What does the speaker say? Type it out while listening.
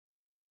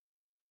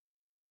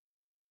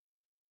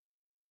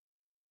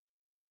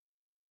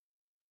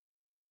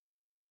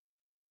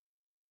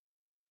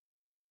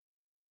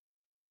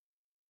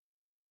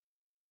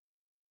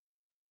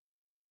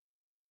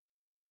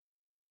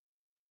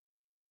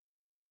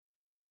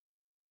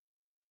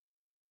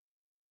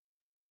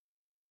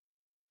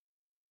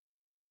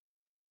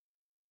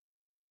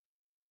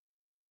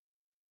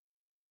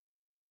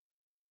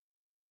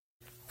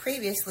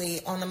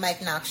previously on the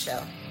Mike Knox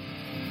Show.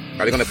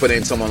 Are they going to put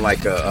in someone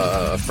like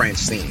a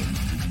Francine,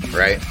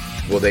 right?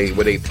 Will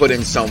they put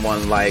in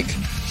someone like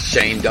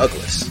Shane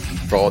Douglas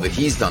for all that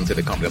he's done to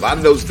the company? A lot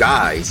of those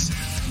guys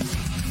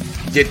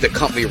did the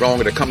company wrong,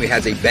 or the company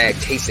has a bad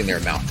taste in their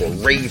mouth. Or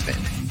Raven.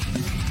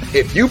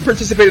 If you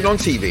participated on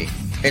TV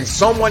and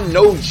someone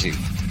knows you,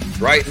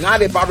 right?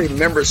 Not if I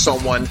remember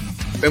someone,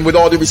 and with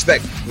all due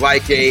respect,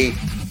 like a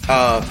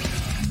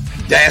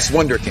Das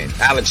Wunderkind,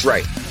 Alex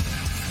Wright.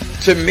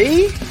 To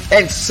me,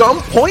 at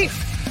some point,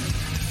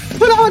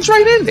 put Alex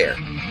Wright in there,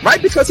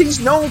 right? Because he's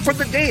known for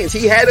the dance.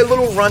 He had a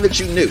little run that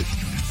you knew.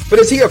 But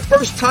is he a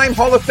first-time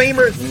Hall of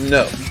Famer?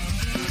 No.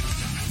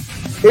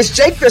 Is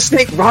Jake the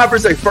Snake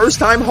Roberts a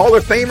first-time Hall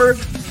of Famer?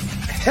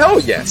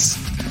 Hell yes.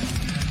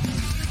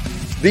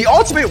 The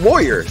Ultimate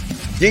Warrior,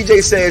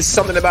 DJ says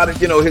something about it,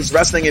 his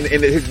wrestling and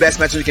his best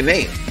matches you can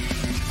name.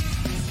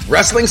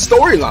 Wrestling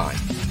storyline.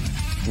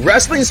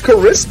 Wrestling's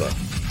charisma.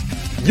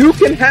 You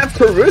can have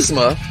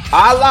charisma,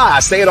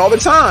 I say it all the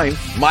time.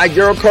 My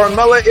girl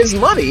Carmella is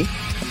money,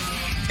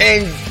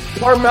 and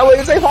Carmella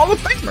is a Hall of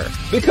Famer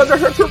because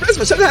of her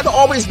charisma. She doesn't have to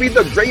always be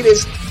the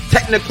greatest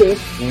technical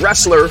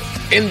wrestler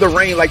in the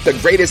ring, like the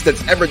greatest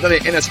that's ever done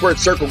it in a squared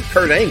circle,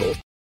 Kurt Angle.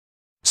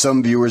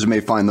 Some viewers may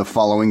find the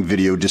following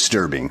video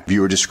disturbing.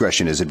 Viewer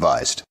discretion is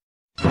advised.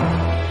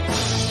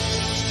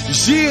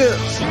 Yeah.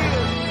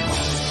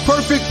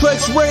 Perfect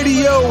Plex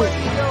Radio.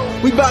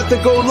 We about to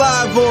go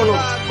live on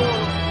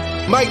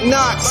him. Mike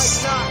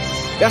Knox.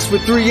 That's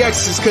with 3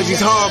 X's because he's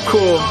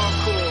hardcore.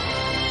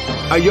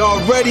 Are y'all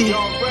ready?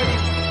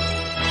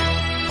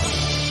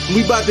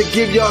 We about to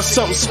give y'all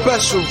something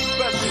special.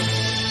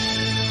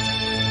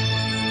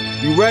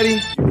 You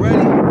ready?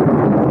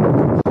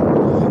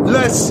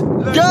 Let's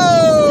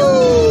go!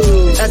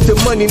 At the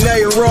money,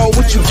 now you're all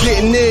what you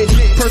getting in.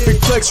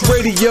 Perfect Plex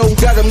Radio,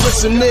 got them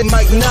listening.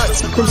 Mike Knox,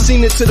 from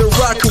Cena to The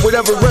Rock, or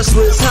whatever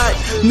wrestler is hot.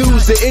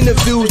 News and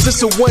interviews, this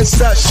a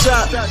one-stop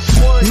shop.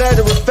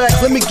 Matter of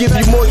fact, let me give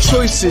you more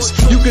choices.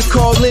 You could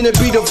call in and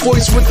be the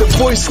voice with the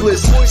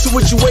voiceless. So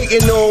what you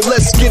waiting on?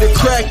 Let's get it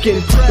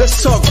cracking.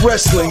 Let's talk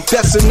wrestling,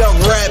 that's enough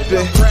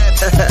rapping.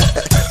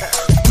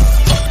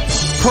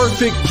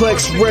 Perfect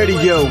Plex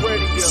Radio.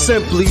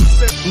 Simply,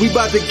 we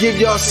about to give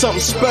y'all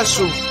something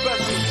special.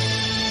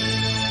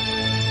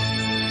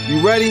 You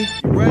ready?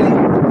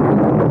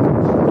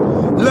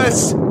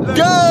 Let's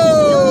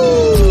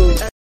go!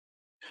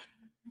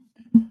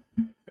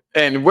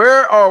 And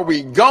where are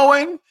we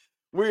going?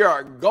 We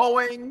are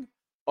going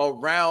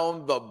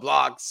around the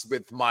blocks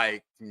with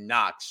Mike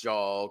Knox,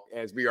 y'all,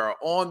 as we are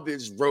on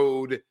this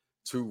road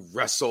to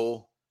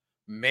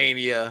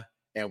WrestleMania,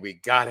 and we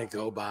gotta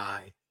go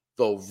by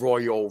the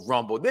Royal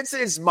Rumble. This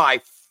is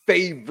my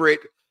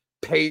favorite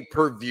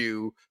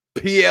pay-per-view,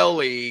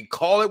 PLE,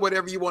 call it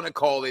whatever you want to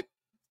call it,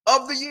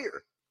 of the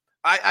year.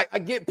 I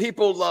get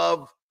people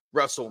love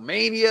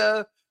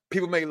WrestleMania.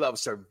 People may love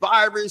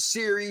Survivor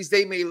Series.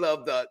 They may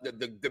love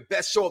the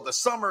best show of the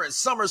summer and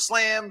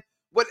SummerSlam.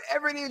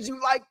 Whatever it is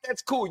you like,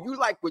 that's cool. You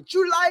like what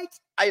you like.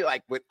 I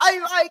like what I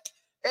like.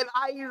 And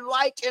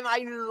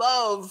I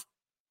love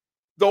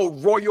the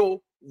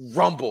Royal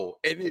Rumble.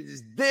 And it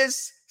is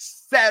this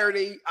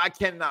Saturday. I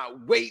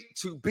cannot wait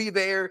to be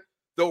there.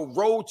 The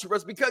road to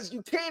WrestleMania, because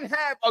you can't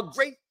have a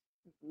great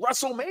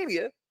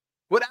WrestleMania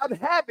without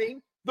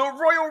having the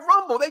Royal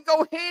Rumble. They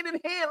go hand in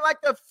hand like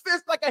a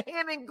fist, like a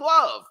hand in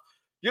glove.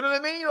 You know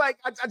what I mean? Like,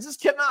 I just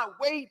cannot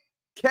wait.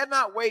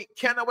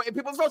 And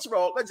people, first of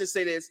all, let's just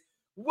say this.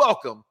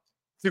 Welcome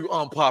to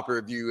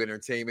Unpopular View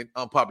Entertainment,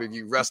 Unpopular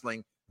View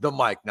Wrestling, the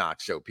Mike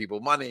Knox Show, people.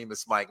 My name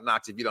is Mike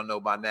Knox. If you don't know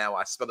by now,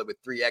 I spell it with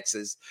 3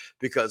 X's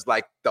because,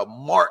 like the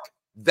mark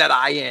that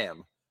I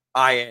am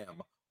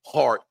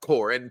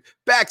hardcore. And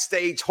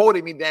backstage,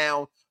 holding me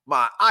down,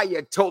 my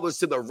Ayatollahs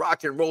to the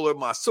rock and roller,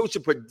 my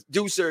social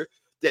producer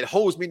that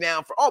holds me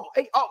down for,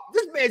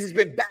 this man's just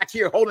been back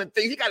here holding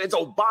things. He got his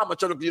Obama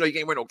shirt on. He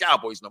can't wear no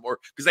Cowboys no more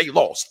because they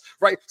lost,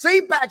 right? So he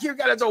back here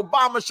got his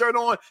Obama shirt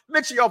on.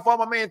 Make sure y'all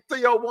follow my man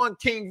 301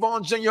 King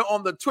Von Jr.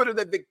 on the Twitter,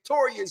 the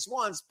Victorious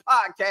Ones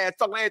podcast,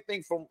 talking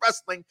everything from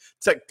wrestling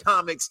to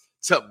comics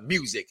to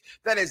music.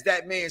 That is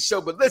that man's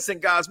show. But listen,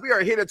 guys, we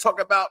are here to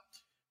talk about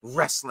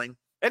wrestling.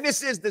 And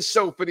this is the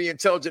show for the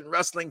intelligent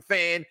wrestling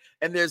fan.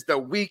 And there's the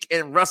week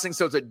in wrestling.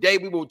 So today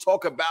we will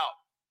talk about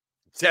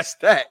just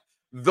that,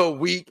 the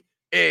week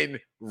in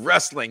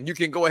wrestling. You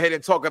can go ahead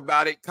and talk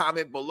about it.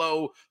 Comment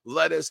below.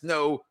 Let us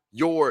know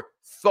your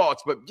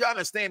thoughts. But you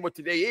understand what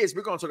today is.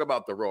 We're going to talk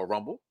about the Royal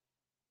Rumble.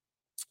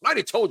 I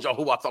already told y'all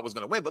who I thought was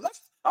going to win, but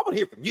I want to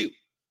hear from you,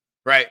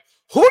 right?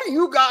 Who do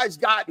you guys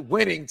got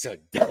winning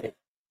today,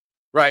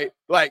 right?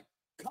 Like,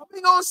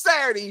 coming on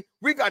Saturday,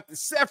 we got the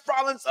Seth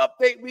Rollins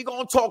update. We're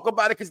going to talk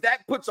about it because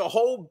that puts a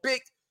whole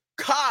big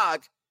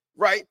cog,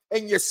 right,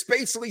 in your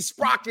spacely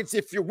sprockets,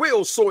 if you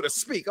will, so to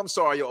speak. I'm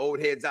sorry, you old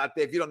heads out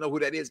there. If you don't know who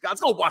that is,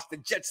 guys, go watch the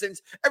Jetsons.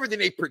 Everything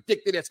they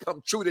predicted has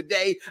come true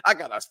today. I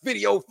got a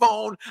video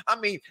phone. I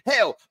mean,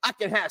 hell, I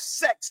can have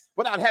sex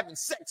without having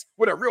sex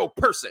with a real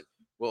person.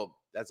 Well,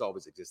 that's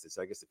always existed.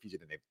 So I guess the future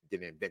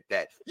didn't invent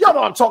that. Y'all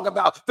know what I'm talking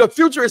about. The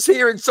future is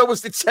here, and so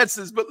is the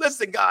Jetsons. But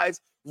listen,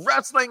 guys,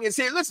 wrestling is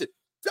here. Listen,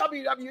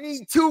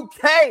 WWE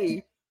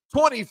 2K24.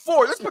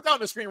 Let's put that on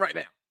the screen right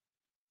now.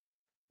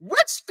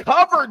 Which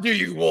cover do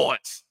you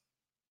want?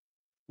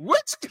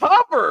 Which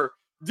cover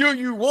do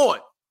you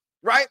want?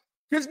 Right?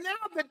 Because now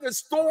that the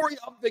story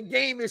of the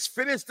game is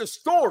finished, the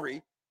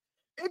story,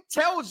 it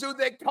tells you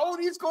that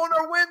Cody's going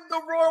to win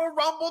the Royal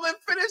Rumble and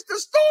finish the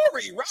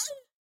story, right?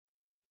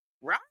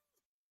 Right?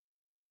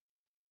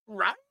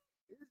 Right?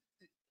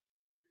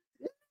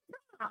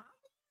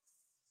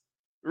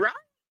 Right?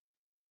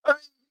 I mean,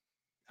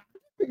 I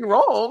could be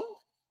wrong.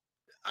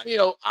 You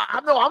know,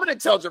 I know I'm an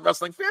intelligent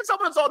wrestling fan.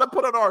 Someone's all to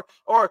put on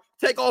or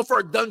take off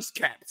our dunce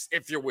caps,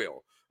 if you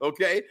will.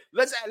 Okay?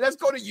 Let's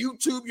go to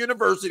YouTube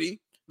University.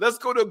 Let's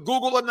go to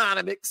Google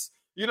Anonymous.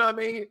 You know what I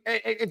mean?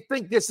 And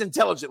think this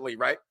intelligently,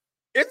 right?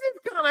 Is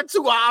it kind of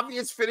too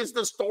obvious, finish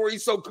the story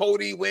so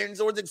Cody wins,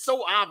 or is it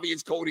so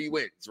obvious Cody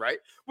wins, right?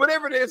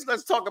 Whatever it is,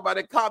 let's talk about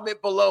it. Comment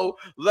below.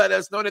 Let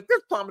us know. And at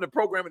this time of the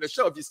program and the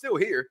show, if you're still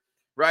here,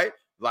 right?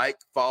 Like,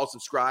 follow,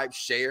 subscribe,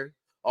 share,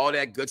 all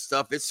that good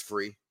stuff. It's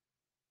free.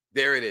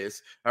 There it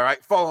is. All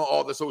right. Follow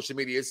all the social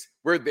medias.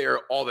 We're there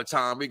all the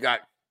time. We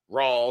got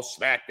Raw,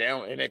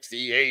 SmackDown,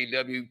 NXT,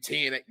 AEW,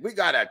 TNA. We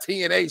got a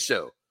TNA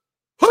show.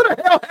 Who the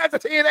hell has a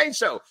TNA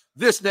show?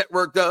 This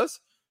network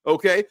does.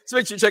 Okay, so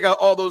make sure you check out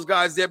all those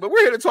guys there. But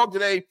we're here to talk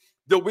today,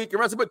 the week in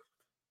wrestling. But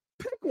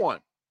pick one,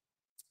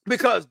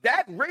 because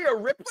that Rhea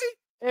Ripley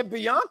and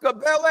Bianca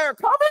Belair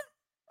cover,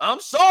 I'm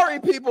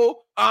sorry, people,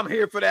 I'm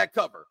here for that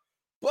cover.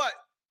 But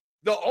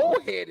the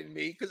old head in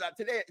me, because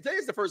today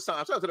is the first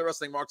time. Shout out to the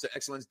Wrestling Marks of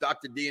Excellence,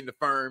 Dr. D and the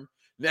Firm,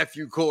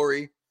 Nephew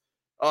Corey,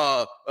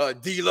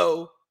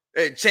 D-Lo,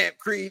 and Champ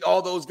Creed,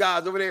 all those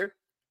guys over there.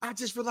 I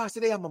just realized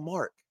today I'm a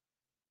mark.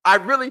 I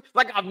really,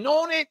 I've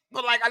known it,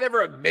 but I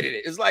never admitted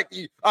it. It's like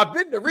I've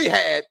been to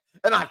rehab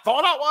and I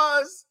thought I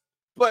was,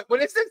 but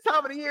when it's this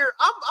time of the year,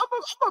 I'm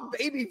a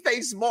baby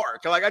face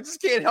mark. I just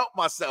can't help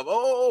myself.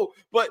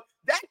 But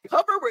that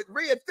cover with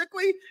Rhea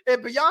Ripley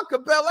and Bianca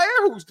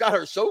Belair, who's got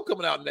her show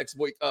coming out next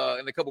week,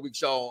 in a couple weeks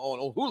show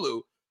on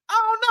Hulu.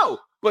 I don't know,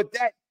 but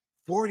that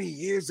 40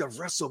 years of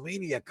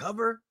WrestleMania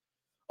cover,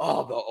 the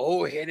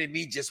old head in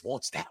me just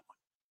wants that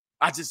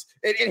one.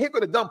 And here go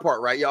the dumb part,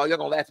 right, y'all? Y'all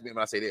gonna laugh at me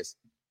when I say this.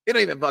 It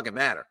don't even fucking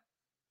matter.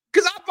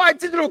 Because I buy a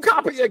digital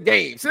copy of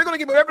games. So they're going to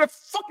give me whatever the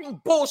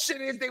fucking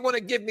bullshit is they want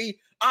to give me.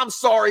 I'm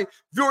sorry.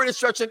 Viewer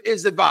discretion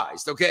is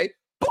advised, okay?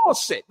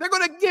 Bullshit. They're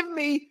going to give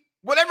me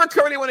whatever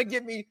cover they want to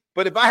give me.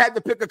 But if I had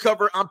to pick a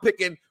cover, I'm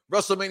picking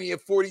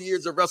WrestleMania, 40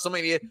 years of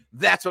WrestleMania.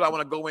 That's what I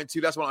want to go into.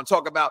 That's what I'm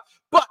talking about.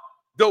 But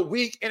the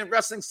week in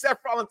wrestling, Seth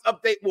Rollins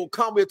update will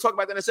come. We'll talk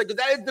about that in a second.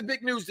 That is the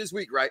big news this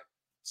week, right?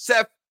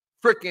 Seth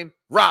freaking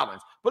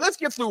Rollins. But let's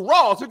get through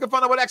Raw so we can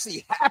find out what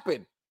actually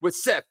happened with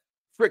Seth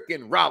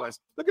freaking Rollins.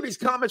 Look at these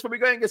comments when we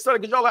go ahead and get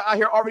started, because y'all are out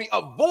here already.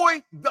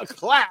 Avoid the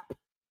clap,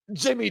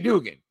 Jimmy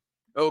Dugan.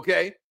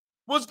 Okay?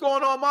 What's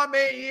going on, my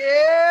man?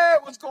 Yeah,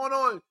 what's going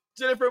on?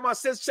 Jennifer, my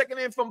sis, checking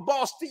in from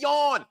Boston.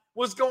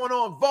 What's going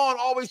on? Vaughn,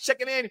 always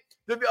checking in.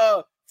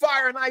 The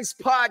Fire and Ice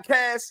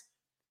podcast.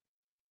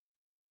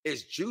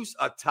 Is Juice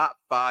a top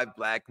 5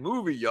 black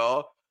movie,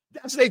 y'all?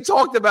 That's what they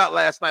talked about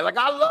last night.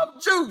 I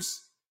love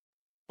Juice.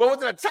 But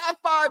was it a top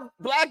 5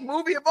 black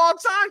movie of all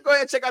time? Go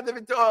ahead and check out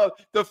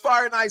the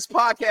Fire and Ice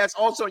podcast,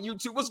 also on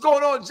YouTube. What's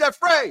going on,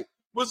 Jeffrey?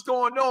 What's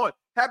going on?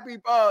 Happy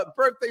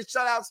birthday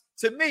shout-outs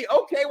to me.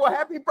 Okay, well,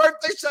 happy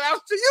birthday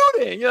shout-outs to you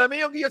then. You know what I mean?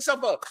 You'll give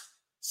yourself a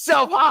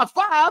self-high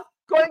five.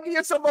 Go ahead and give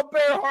yourself a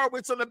Bear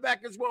Harwitz on the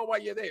back as well while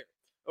you're there.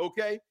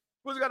 Okay?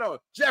 What's going on?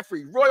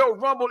 Jeffrey, Royal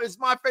Rumble is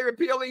my favorite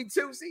PLE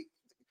too. See,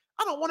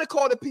 I don't want to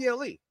call it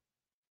PLE.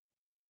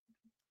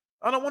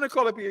 I don't want to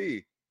call it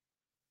PLE.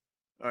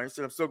 All right,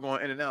 so I'm still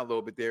going in and out a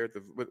little bit there.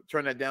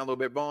 Turn that down a little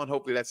bit, Vaughn.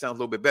 Hopefully that sounds a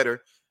little bit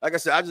better. Like I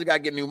said, I just got to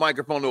get a new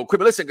microphone, a little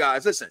equipment. Listen,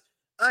 guys, listen.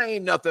 I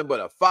ain't nothing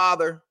but a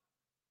father,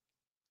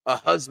 a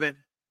husband,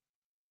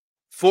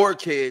 4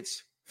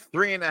 kids,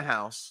 3 in the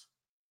house,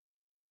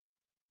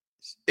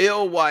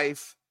 ill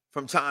wife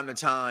from time to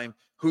time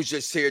who's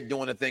just here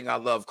doing a thing I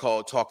love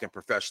called talking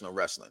professional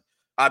wrestling.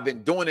 I've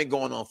been doing it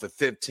going on for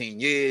 15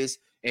 years,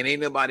 and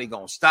ain't nobody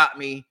going to stop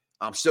me.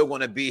 I'm still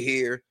going to be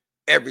here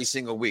every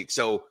single week.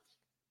 So,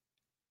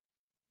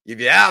 if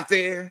you're out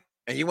there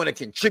and you want to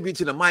contribute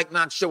to the Mike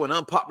Knox Show and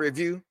Unpop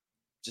Review,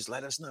 just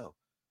let us know.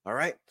 All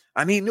right?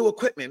 I need new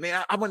equipment,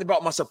 man. I went and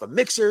bought myself a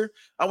mixer.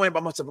 I went and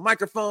bought myself a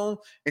microphone.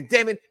 And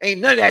damn it,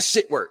 ain't none of that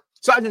shit work.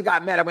 So I just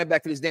got mad. I went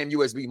back to this damn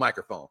USB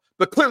microphone.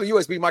 But clearly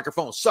USB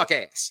microphones suck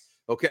ass.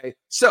 Okay?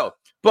 So,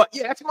 but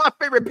yeah, that's my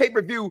favorite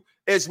pay-per-view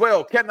as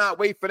well. Cannot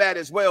wait for that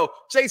as well.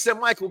 Jason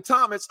Michael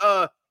Thomas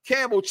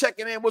Campbell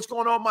checking in. What's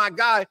going on, my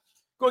guy?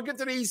 Going to get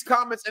to these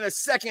comments in a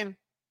second.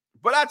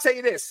 But I'll tell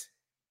you this.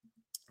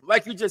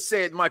 Like you just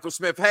said, Michael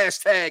Smith,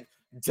 hashtag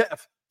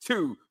death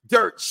to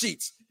dirt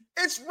sheets.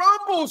 It's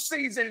Rumble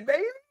season,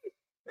 baby.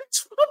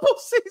 It's Rumble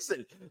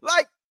season.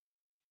 Like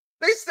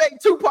they say,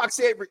 Tupac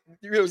said,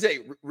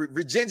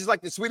 revenge is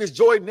like the sweetest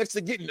joy next to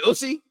getting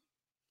ussy.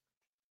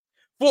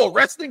 For a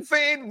wrestling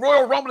fan,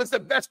 Royal Rumble is the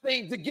best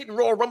thing to get in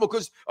Royal Rumble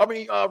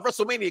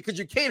WrestleMania, because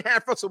you can't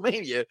have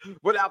WrestleMania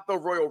without the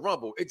Royal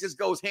Rumble. It just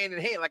goes hand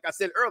in hand, like I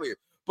said earlier.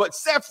 But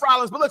Seth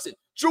Rollins, but listen,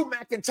 Drew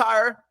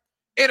McIntyre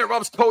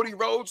interrupts Cody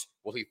Rhodes.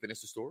 Will he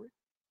finish the story?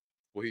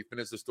 We're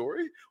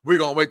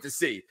going to wait to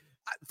see.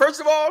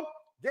 First of all,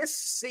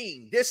 this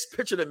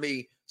picture to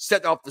me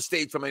set off the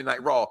stage for Monday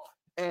Night Raw.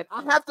 And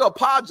I have to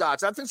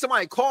apologize. I think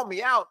somebody called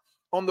me out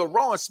on the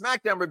Raw and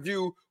SmackDown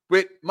review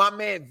with my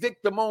man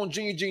Vic Damone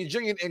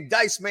Jr. and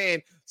Dice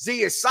Man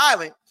Z is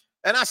silent.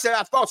 And I said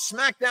I thought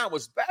SmackDown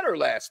was better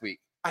last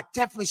week. I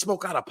definitely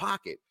spoke out of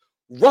pocket.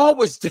 Raw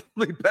was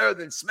definitely better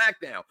than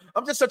SmackDown.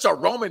 I'm just such a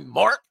Roman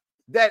mark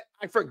that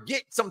I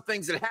forget some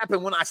things that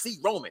happen when I see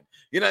Roman.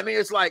 You know what I mean?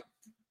 It's like,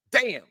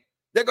 damn,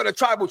 they're going to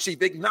tribal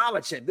chief,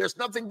 acknowledge him. There's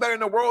nothing better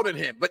in the world than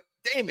him. But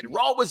damn it,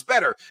 Raw was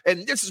better.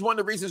 And this is one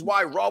of the reasons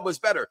why Raw was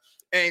better.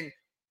 And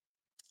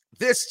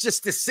this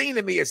scene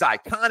to me is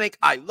iconic.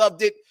 I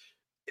loved it.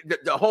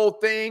 The whole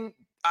thing,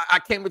 I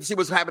can't wait to see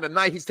what's happening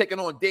tonight. He's taking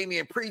on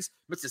Damian Priest,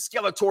 Mr.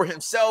 Skeletor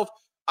himself.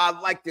 I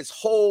like this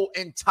whole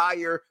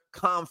entire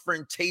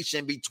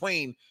confrontation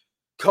between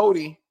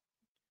Cody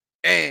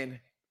and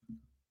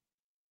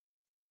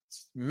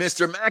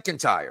Mr.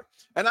 McIntyre.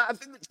 And I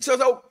think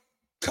so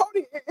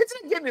Cody,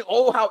 isn't it getting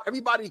old how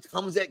everybody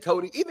comes at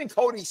Cody? Even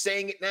Cody's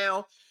saying it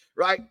now,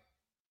 right?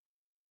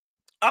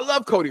 I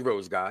love Cody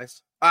Rhodes,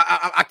 guys.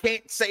 I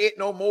can't say it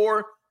no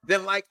more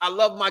than like I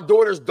love my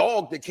daughter's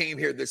dog that came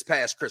here this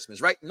past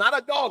Christmas, right? Not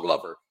a dog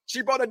lover.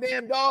 She brought a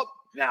damn dog.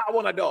 Now I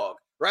want a dog,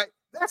 right?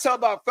 That's how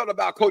I felt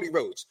about Cody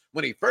Rhodes.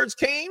 When he first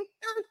came,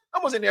 I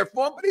wasn't there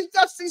for him, but he's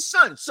Dusty's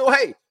son. So,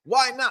 hey,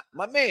 why not?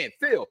 My man,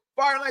 Phil,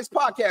 Fire Nights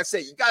Podcast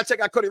said, you got to check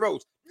out Cody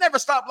Rhodes. Never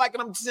stopped liking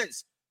him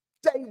since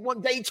day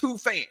one, day two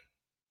fan.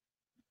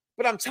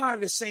 But I'm tired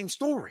of the same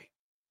story.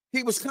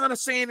 He was kind of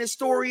saying his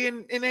story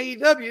in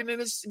AEW, and then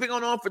it's been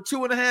going on for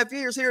 2.5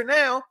 years here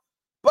now.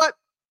 But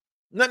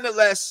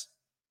nonetheless,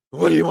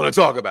 what do you want to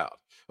talk about?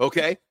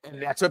 Okay,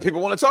 and that's what people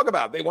want to talk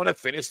about. They want to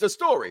finish the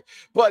story.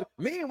 But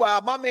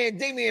meanwhile, my man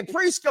Damian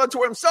Priest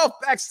Skeletor himself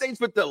backstage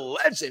with the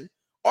legend.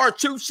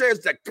 R-Truth shares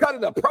the cut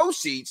of the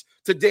proceeds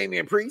to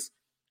Damian Priest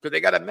because they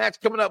got a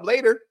match coming up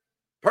later.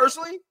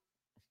 Personally,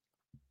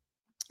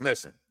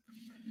 listen,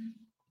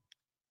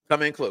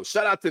 come in close.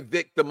 Shout out to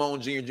Vic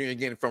Damone Jr.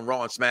 again from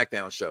Raw and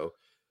SmackDown show.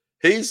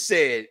 He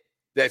said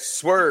that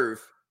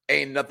Swerve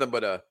ain't nothing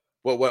but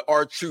what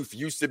R-Truth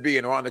used to be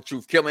in On the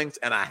Truth Killings,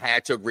 and I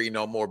had to agree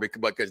no more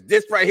because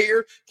this right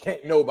here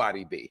can't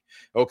nobody be,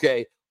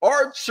 okay?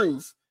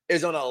 R-Truth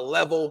is on a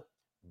level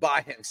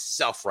by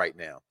himself right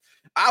now.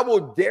 I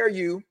will dare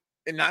you,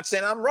 and not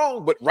saying I'm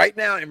wrong, but right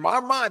now in my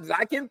mind that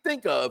I can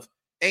think of,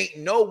 ain't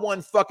no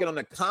one fucking on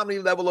the comedy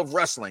level of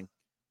wrestling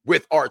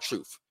with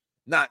R-Truth.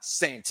 Not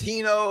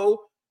Santino,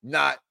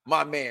 not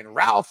my man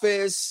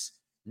Ralphus,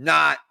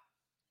 not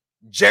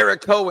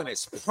Jericho in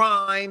his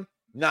prime,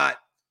 not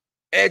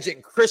Edge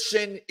and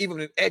Christian, even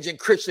with Edge and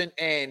Christian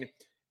and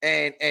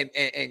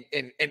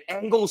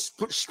Angles,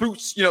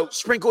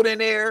 sprinkled in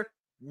there.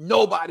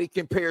 Nobody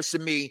compares to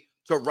me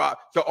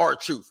to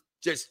R-Truth.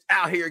 Just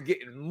out here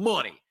getting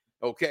money.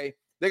 Okay,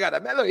 they got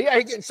look. Yeah,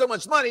 he's getting so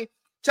much money.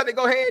 Try to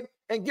go ahead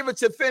and give it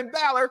to Finn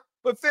Balor,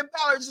 but Finn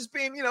Balor is just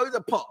being, he's a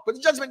punk. But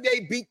the Judgment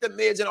Day beat the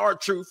Miz and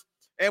R-Truth,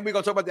 and we're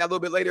gonna talk about that a little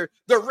bit later.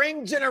 The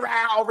Ring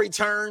General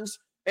returns,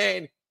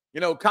 and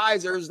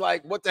Kaiser's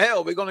like, what the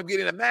hell? We're gonna get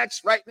in a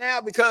match right now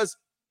because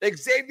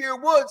Xavier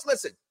Woods.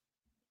 Listen,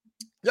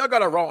 y'all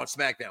got a Raw and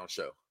SmackDown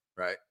show,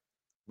 right?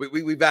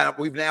 We've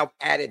now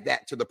added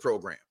that to the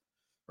program,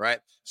 right?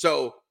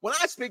 So when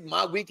I speak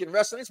my week in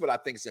wrestling, it's what I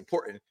think is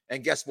important.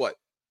 And guess what?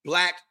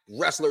 Black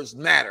wrestlers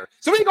matter.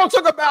 So we're gonna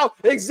talk about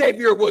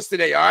Xavier Woods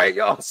today, all right,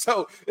 y'all?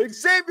 So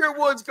Xavier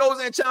Woods goes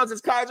in and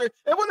challenges Kaiser,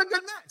 and what a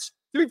good match.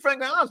 To be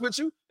frankly honest with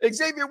you,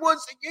 Xavier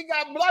Woods, it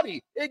got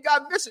bloody, it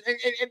got missing,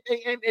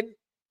 and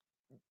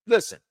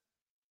listen.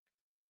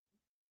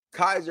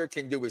 Kaiser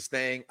can do his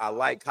thing. I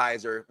like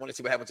Kaiser. Want to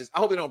see what happens. I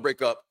hope they don't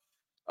break up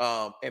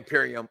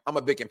Imperium. I'm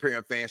a big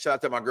Imperium fan. Shout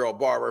out to my girl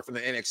Barbara from the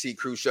NXT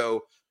Crew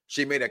Show.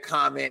 She made a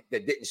comment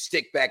that didn't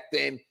stick back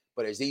then,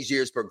 but as these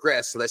years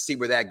progress, let's see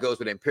where that goes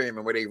with Imperium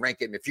and where they rank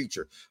it in the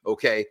future.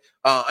 Okay.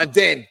 And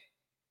then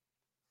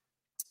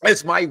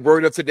it's my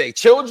word of today.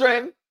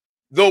 Children,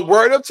 the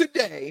word of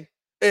today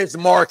is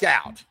mark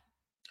out.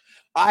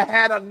 I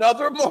had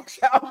another mark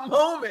out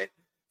moment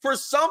for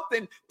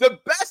something. The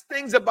best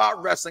things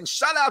about wrestling,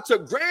 shout out to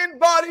Grand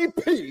Body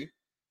P,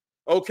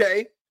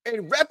 okay,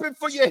 and repping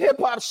for your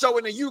hip-hop show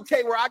in the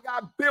UK where I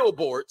got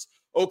billboards,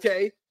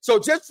 okay? So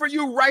just for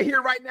you right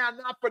here, right now,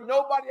 not for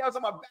nobody else,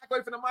 I'm going to back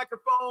away from the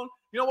microphone.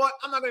 You know what?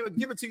 I'm not going to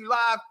give it to you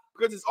live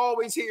because it's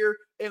always here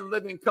in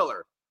living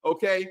color,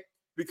 okay?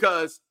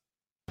 Because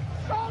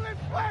Charlotte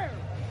Flair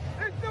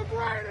is the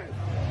greatest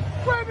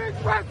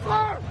women's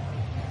wrestler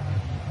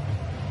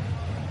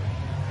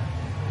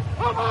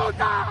of all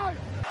time.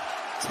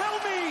 Tell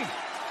me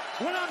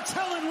when I'm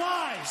telling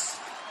lies.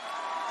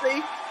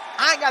 See,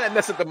 I ain't got to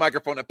mess up the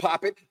microphone and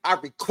pop it. I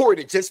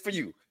recorded just for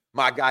you,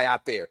 my guy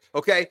out there,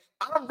 okay?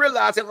 I'm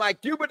realizing,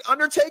 like you with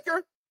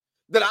Undertaker,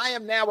 that I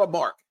am now a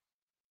mark.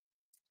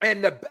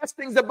 And the best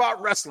things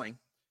about wrestling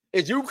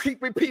is you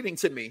keep repeating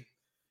to me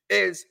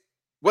is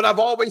what I've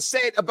always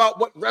said about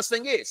what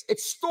wrestling is.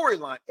 It's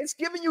storyline. It's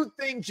giving you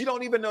things you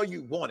don't even know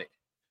you wanted,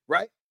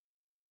 right?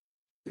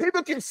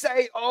 People can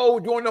say, oh,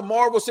 during the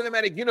Marvel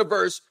Cinematic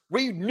Universe,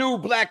 we knew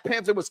Black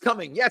Panther was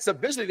coming. Yes,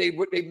 eventually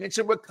they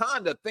mentioned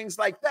Wakanda, things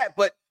like that.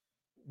 But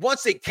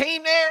once it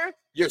came there,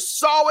 you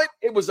saw it.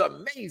 It was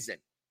amazing.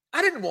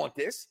 I didn't want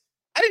this.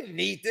 I didn't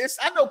need this.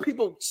 I know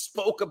people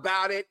spoke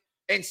about it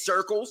in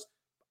circles.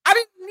 I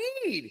didn't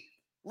need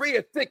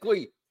Rhea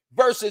Thickly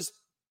versus.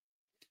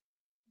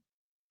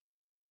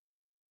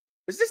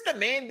 Is this the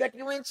man that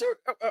you insert?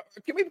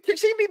 Can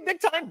she be Big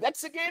Time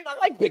Bex again? I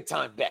like Big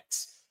Time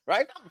Bex,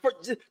 right?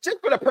 Just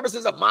for the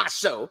purposes of my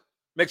show,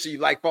 make sure you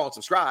like, follow, and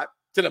subscribe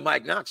to the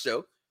Mike Knox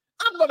Show.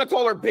 I'm going to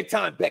call her Big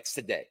Time Bex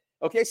today,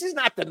 okay? She's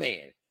not the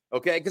man,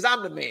 okay? Because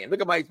I'm the man.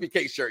 Look at my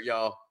HBK shirt,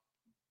 y'all.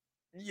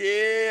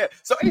 Yeah.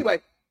 So anyway,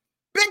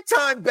 Big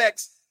Time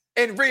Bex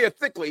and Rhea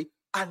Thickly,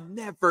 I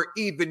never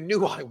even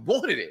knew I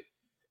wanted it.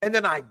 And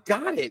then I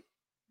got it.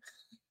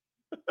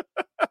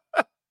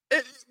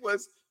 It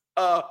was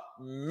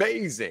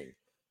amazing.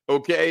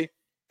 Okay.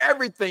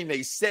 Everything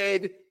they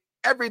said,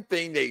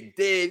 everything they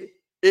did,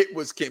 it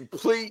was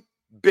complete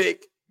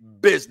big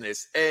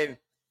business. And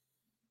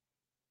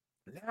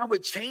now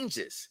it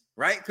changes,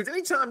 right? Because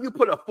anytime you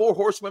put a 4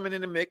 horsewomen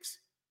in the mix,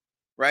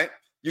 right?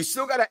 You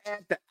still got to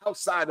add the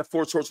outside of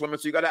 4 horsewomen.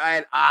 So you got to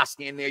add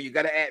Asuka in there. You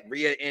got to add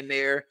Rhea in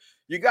there.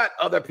 You got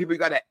other people you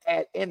got to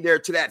add in there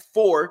to that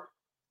 4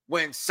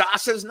 when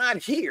Sasha's not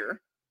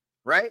here,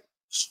 right?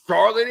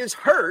 Charlotte is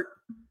hurt.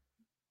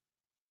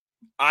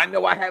 I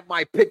know I have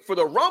my pick for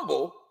the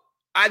Rumble.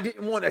 I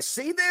didn't want to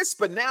see this,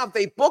 but now if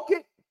they book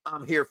it,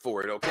 I'm here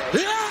for it, okay?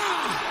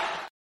 Yeah!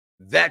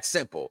 That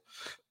simple.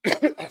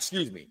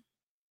 Excuse me.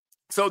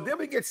 So then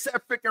we get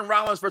Seth freaking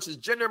Rollins versus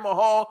Jinder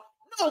Mahal.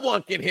 No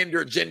one can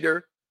hinder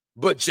Jinder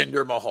but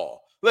Jinder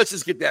Mahal. Let's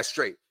just get that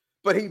straight.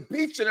 But he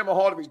beat Jinder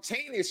Mahal to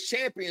retain his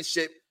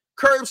championship.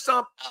 Curb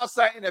stomp,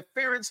 outside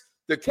interference,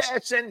 the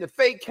cash in, the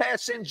fake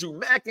cash in, Drew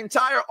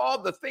McIntyre,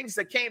 all the things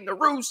that came to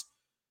roost.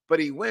 But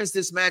he wins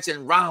this match,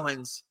 and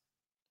Rollins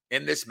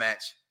in this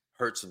match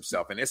hurts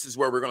himself. And this is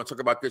where we're going to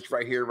talk about this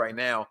right here, right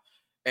now.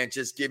 And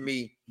just give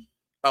me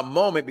a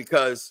moment,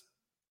 because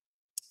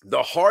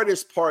the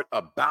hardest part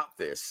about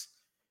this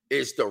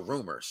is the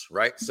rumors,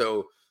 right?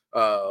 So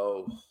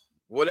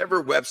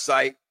whatever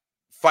website,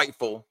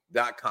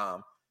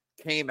 Fightful.com,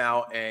 came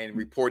out and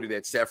reported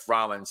that Seth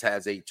Rollins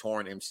has a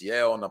torn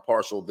MCL and a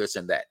partial this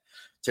and that.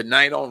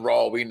 Tonight on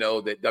Raw, we know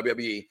that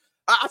WWE,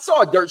 I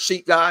saw a dirt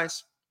sheet,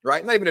 guys,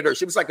 right? Not even a dirt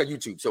sheet. It's like a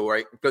YouTube show,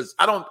 right? Because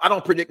I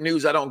don't predict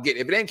news. I don't get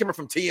it. If it ain't coming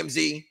from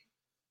TMZ,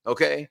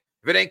 okay?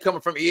 If it ain't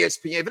coming from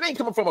ESPN, if it ain't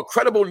coming from a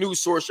credible news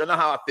source, I know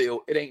how I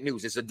feel. It ain't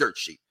news. It's a dirt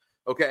sheet,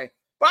 okay?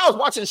 But I was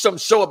watching some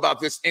show about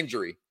this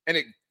injury, and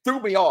it threw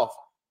me off.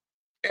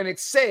 And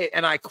it said,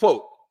 and I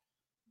quote,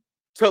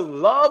 to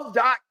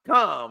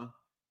love.com,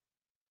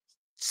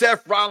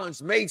 Seth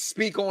Rollins may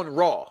speak on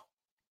Raw.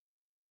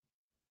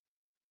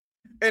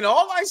 And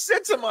all I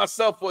said to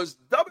myself was,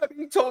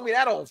 WWE told me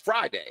that on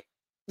Friday.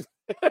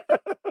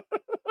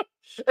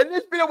 And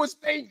this video was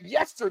made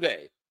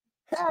yesterday.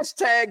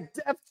 Hashtag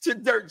death to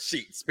dirt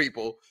sheets,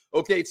 people.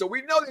 Okay, so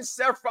we know that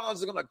Seth Rollins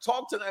is going to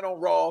talk tonight on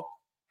Raw,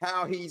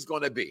 how he's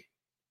going to be.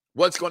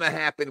 What's going to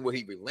happen? Will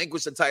he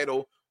relinquish the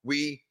title?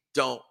 We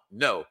don't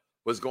know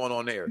what's going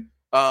on there.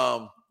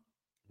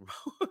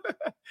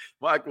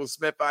 Michael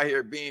Smith out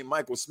here being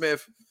Michael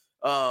Smith.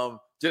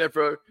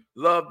 Jennifer,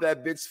 love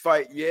that bitch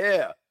fight.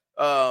 Yeah.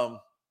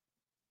 What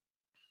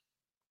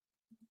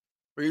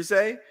do you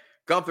say?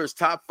 Gunther's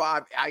top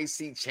 5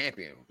 IC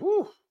champion.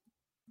 Woo.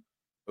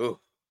 Ooh.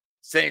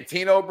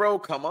 Santino, bro,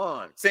 come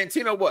on.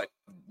 Santino, what?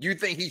 You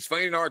think he's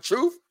feigning our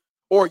truth?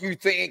 Or you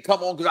think,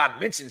 come on, because I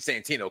mentioned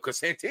Santino,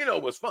 because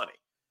Santino was funny.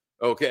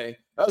 Okay?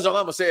 That's all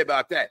I'm going to say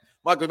about that.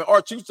 Michael,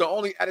 R-Truth's the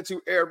only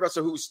Attitude Era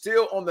wrestler who's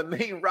still on the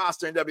main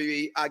roster in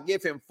WWE. I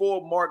give him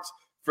full marks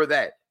for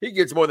that. He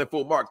gets more than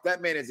full marks.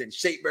 That man is in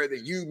shape better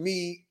than you,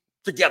 me,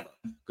 together.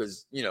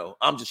 Because,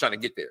 I'm just trying to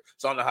get there.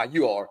 So I don't know how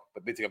you are,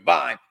 but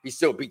combined, he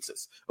still beats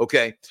us.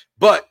 Okay?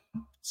 But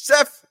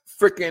Seth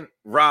freaking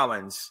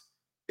Rollins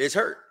is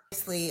hurt.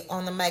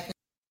 On the mic.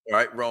 All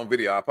right, wrong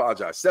video. I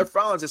apologize. Seth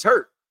Rollins is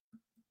hurt.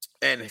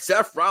 And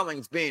Seth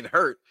Rollins being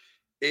hurt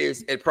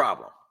is a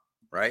problem,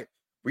 right?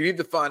 We need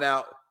to find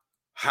out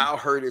how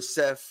hurt is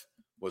Seth,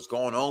 what's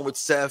going on with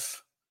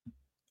Seth.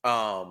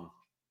 How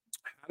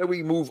do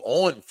we move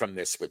on from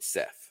this with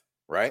Seth,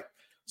 right?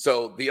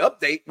 So the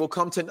update will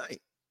come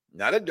tonight.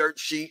 Not a dirt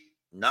sheet,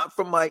 not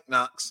from Mike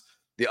Knox.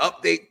 The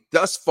update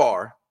thus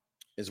far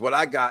is what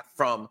I got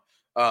from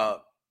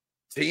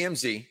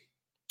TMZ,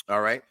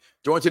 all right?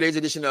 During today's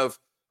edition of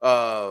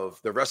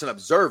the Wrestling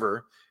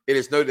Observer, it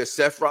is noted that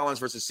Seth Rollins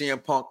versus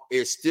CM Punk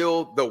is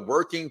still the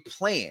working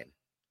plan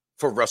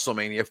for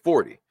WrestleMania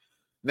 40.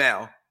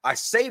 Now, I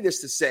say this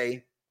to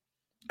say,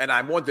 and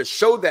I want to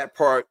show that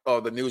part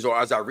of the news, or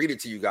as I read it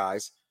to you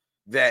guys,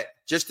 that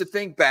just to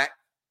think back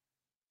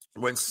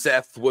when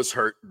Seth was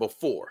hurt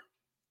before,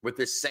 with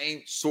the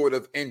same sort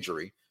of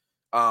injury.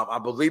 I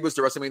believe it was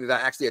the WrestleMania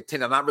that I actually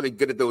attended. I'm not really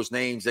good at those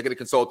names. I get a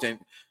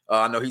consultant.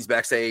 I know he's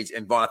backstage.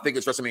 And Vaughn, I think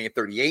it's WrestleMania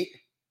 38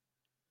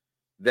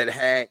 that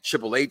had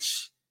Triple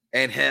H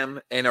and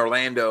him in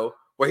Orlando,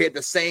 where he had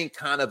the same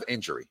kind of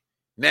injury.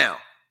 Now,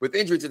 with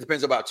injuries, it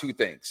depends about two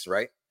things,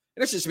 right?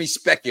 And it's just me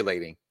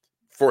speculating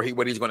for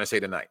what he's going to say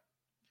tonight.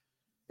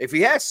 If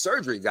he has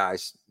surgery,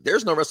 guys,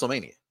 there's no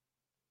WrestleMania.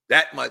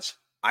 That much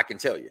I can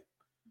tell you.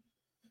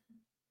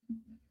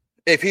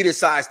 If he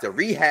decides to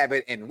rehab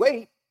it and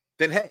wait,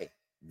 then hey,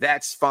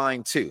 that's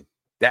fine too.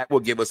 That will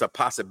give us a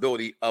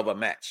possibility of a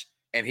match.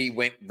 And he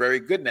went very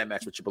good in that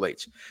match with Triple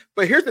H.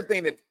 But here's the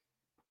thing that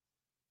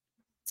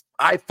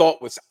I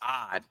thought was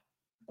odd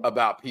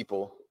about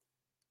people.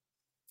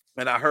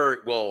 And I heard,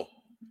 well,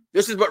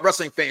 this is what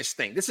wrestling fans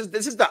think. This is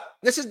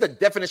the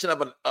definition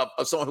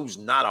of someone who's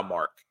not a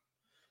mark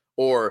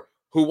or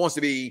who wants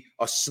to be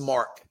a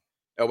smart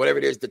or whatever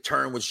it is the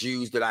term was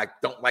used that I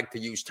don't like to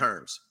use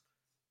terms.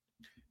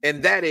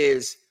 And that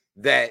is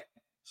that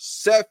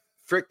Seth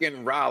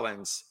freaking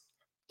Rollins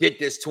did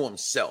this to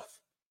himself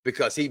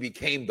because he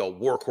became the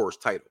workhorse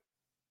title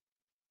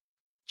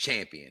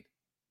champion,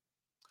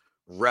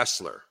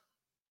 wrestler.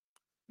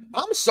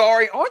 I'm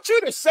sorry, aren't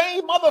you the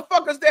same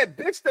motherfuckers that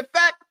bitch the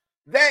fact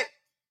that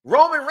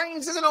Roman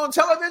Reigns isn't on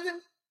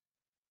television?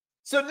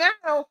 So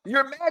now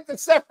you're mad that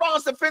Seth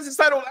Rollins defends his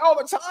title all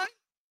the time?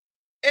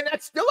 And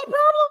that's still a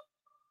problem?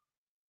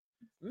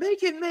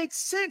 Make it make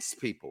sense,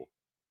 people.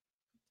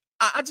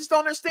 I just don't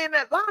understand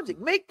that logic.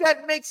 Make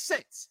that make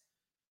sense.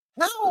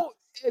 How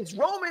is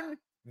Roman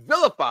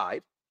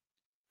vilified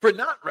for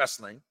not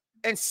wrestling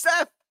and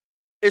Seth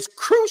is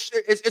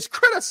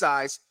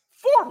criticized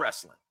for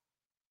wrestling?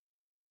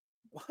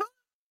 What?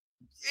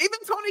 Even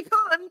Tony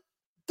Khan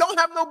don't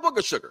have no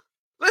booger sugar.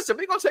 Listen,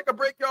 we're going to take a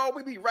break, y'all.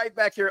 We'll be right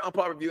back here.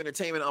 Unpopular Review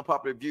Entertainment,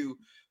 Unpopular Review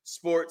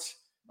Sports,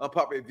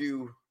 Unpopular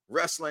Review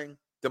Wrestling,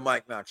 The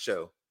Mike Knox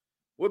Show.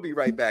 We'll be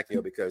right back,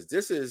 yo, because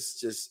this is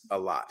just a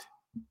lot.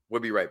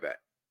 We'll be right back.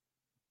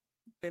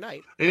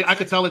 Night. And I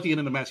could tell at the end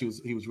of the match he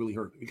was really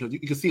hurt because you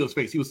could see his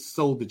face. He was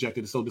so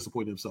dejected and so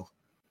disappointed in himself.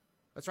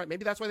 That's right.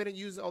 Maybe that's why they didn't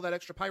use all that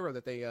extra pyro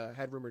that they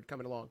had rumored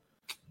coming along.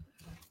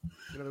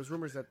 You know, there was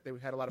rumors that they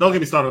had a lot of. Don't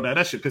get me started on that.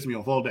 That shit pissed me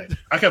off all day.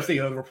 I kept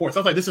seeing other reports. I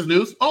was like, "This is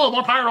news." Oh,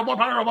 more pyro, more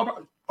pyro, more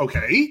pyro.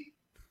 Okay.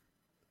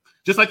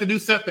 Just like the new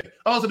set thing.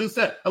 Oh, it's a new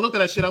set. I looked at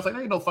that shit. I was like,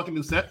 there ain't no fucking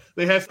new set.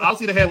 They had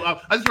obviously they had.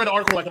 I just read an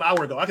article like an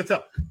hour ago. I could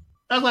tell.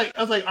 I was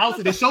like,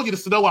 obviously they showed you the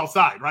snow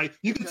outside, right?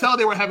 You can tell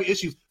they were having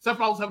issues. Seth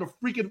Rollins was having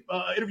a freaking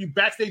interview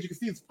backstage. You can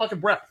see his fucking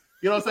breath.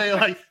 You know what I'm saying?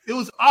 Like, it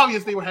was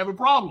obvious they were having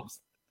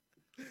problems.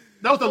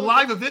 That was a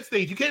live event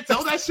stage. You can't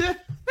tell that shit?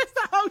 It's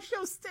the house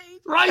show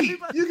stage. Right.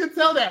 You can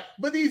tell that.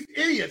 But these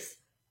idiots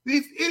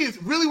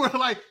really were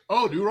like,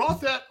 oh, new Raw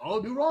set. Oh,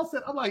 new Raw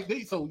set. I'm like, they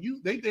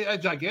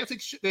had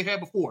gigantic shit they had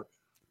before.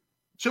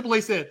 Triple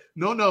H said,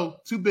 no,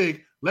 too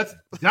big. Let's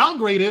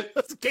downgrade it.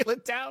 Let's scale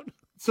it down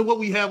to what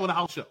we have on the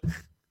house show.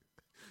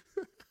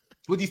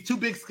 With these two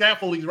big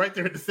scaffoldings right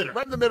there in the center.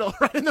 Right in the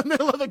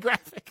middle of the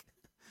graphic.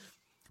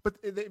 But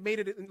they made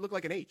it look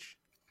like an H.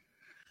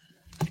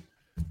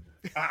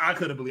 I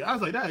couldn't believe it. I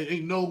was like, that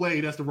ain't no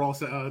way that's the Raw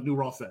set, new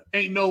Raw set.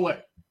 Ain't no way.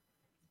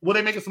 Will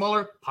they make it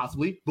smaller?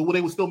 Possibly. But will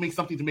they still make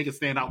something to make it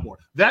stand out more?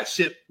 That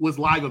shit was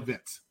live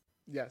events.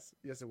 Yes,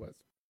 it was.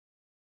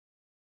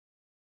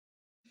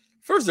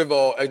 First of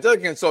all, a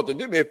Doug consultant,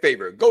 do me a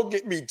favor. Go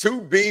get me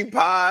 2 bean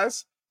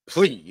pies,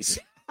 please.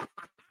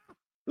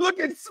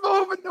 Looking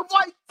smooth in the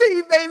white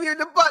tee, baby, in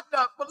the button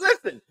up. But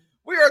listen,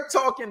 we are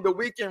talking the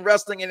weekend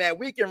wrestling, and that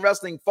weekend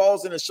wrestling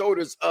falls in the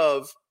shoulders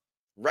of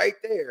right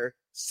there,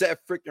 Seth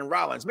freaking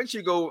Rollins. Make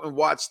sure you go and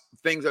watch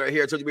things that are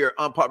here. I told you we are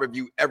Unpopular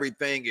Review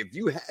everything. If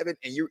you have it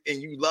and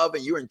you love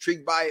and you're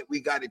intrigued by it,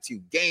 we got it too.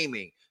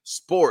 Gaming,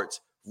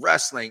 sports,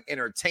 wrestling,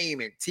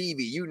 entertainment, TV,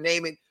 you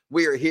name it.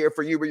 We are here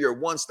for you. We're your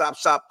one-stop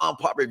shop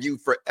Unpopular Review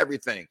for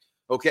everything.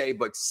 Okay,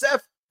 but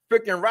Seth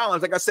freaking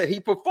Rollins, like I said, he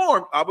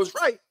performed. I was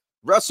right.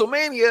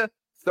 WrestleMania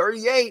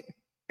 38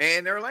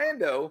 in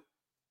Orlando,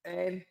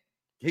 and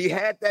he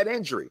had that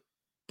injury.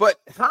 But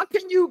how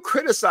can you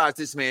criticize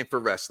this man for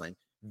wrestling,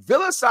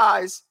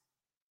 vilify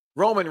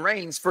Roman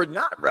Reigns for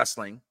not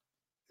wrestling?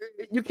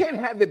 You can't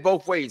have it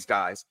both ways,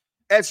 guys.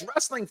 As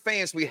wrestling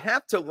fans, we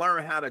have to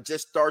learn how to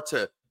just start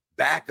to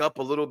back up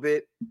a little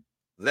bit,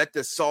 let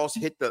the sauce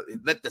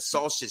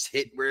just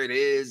hit where it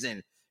is,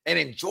 and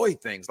enjoy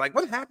things. Like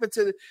what happened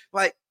to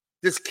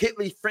this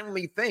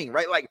kidly-friendly thing,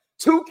 right? Like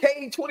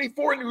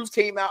 2K24 news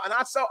came out, and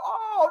I saw,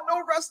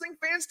 no wrestling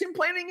fans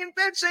complaining and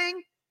bitching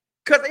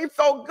because they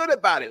felt good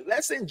about it.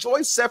 Let's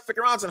enjoy Seth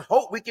freaking Rollins and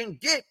hope we can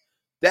get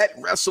that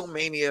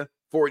WrestleMania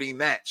 40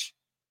 match.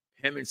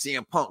 Him and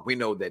CM Punk, we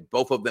know that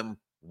both of them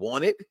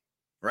want it,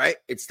 right?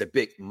 It's the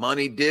big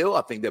money deal.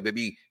 I think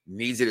WWE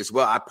needs it as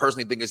well. I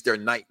personally think it's their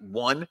night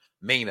one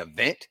main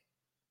event,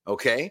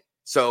 okay?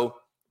 So,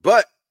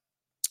 but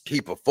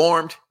he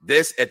performed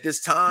this at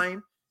this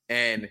time,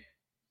 and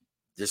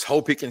just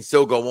hope he can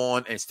still go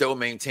on and still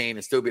maintain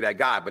and still be that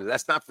guy. But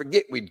let's not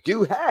forget, we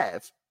do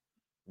have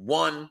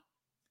one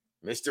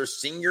Mr.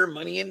 Senior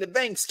Money in the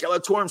Bank,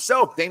 Skeletor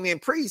himself, Damian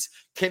Priest.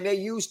 Can they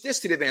use this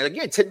to the advantage?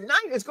 Again,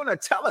 tonight is going to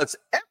tell us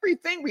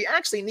everything we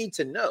actually need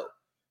to know,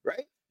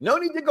 right? No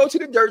need to go to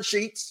the dirt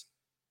sheets.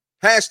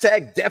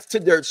 Hashtag death to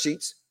dirt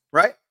sheets,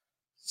 right?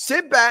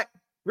 Sit back,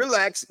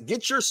 relax,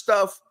 get your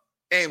stuff,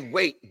 and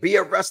wait. Be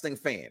a wrestling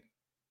fan.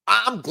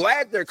 I'm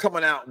glad they're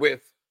coming out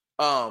with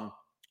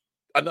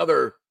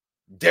another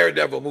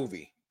Daredevil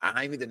movie.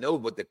 I didn't even know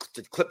what the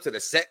clips of the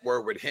set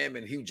were with him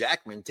and Hugh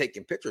Jackman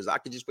taking pictures. I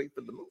could just wait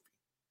for the movie.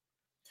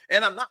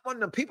 And I'm not one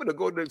of the people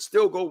to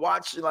still go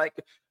watch like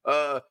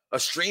a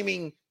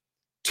streaming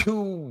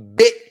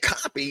 2-bit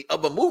copy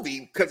of a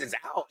movie because it's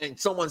out and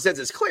someone says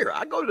it's clear.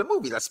 I go to the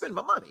movies. I spend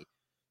my money.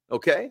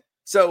 Okay.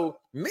 So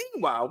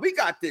meanwhile, we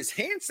got this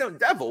handsome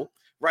devil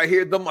right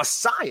here, the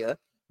Messiah,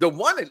 the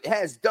one that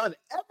has done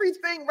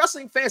everything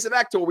wrestling fans have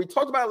asked for. We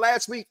talked about it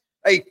last week.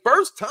 A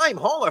first-time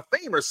Hall of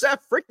Famer,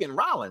 Seth freaking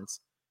Rollins,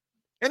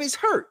 and he's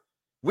hurt.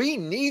 We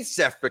need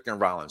Seth freaking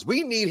Rollins.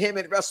 We need him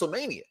at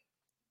WrestleMania.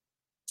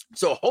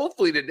 So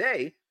hopefully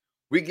today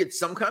we get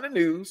some kind of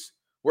news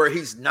where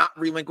he's not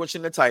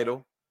relinquishing the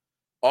title.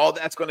 All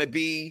that's going to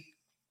be,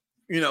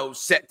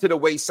 set to the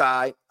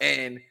wayside,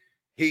 and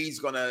he's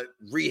going to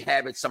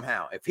rehab it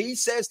somehow. If he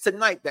says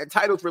tonight that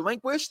title's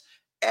relinquished,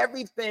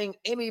 everything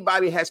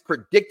anybody has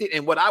predicted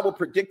and what I will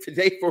predict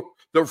today for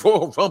the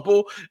Royal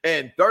Rumble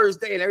and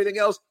Thursday and everything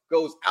else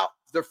goes out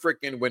the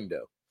freaking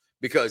window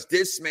because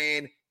this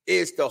man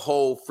is the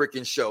whole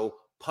freaking show,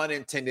 pun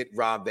intended,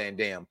 Rob Van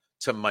Dam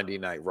to Monday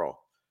Night Raw,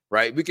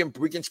 right? We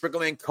can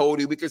sprinkle in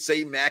Cody. We could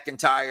say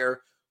McIntyre.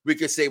 We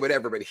could say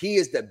whatever, but he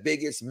is the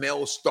biggest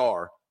male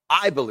star,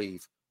 I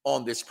believe,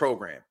 on this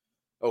program.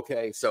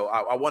 Okay, so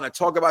I want to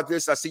talk about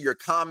this. I see your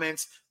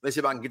comments. Let's see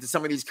if I can get to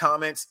some of these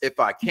comments if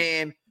I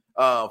can.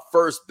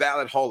 First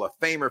ballot Hall of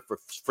Famer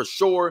for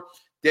sure.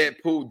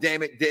 Deadpool,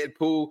 damn it,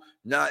 Deadpool,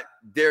 not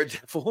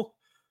Daredevil.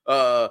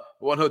 Well,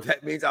 know what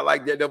that means. I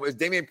like Daredevil. It's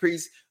Damian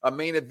Priest, a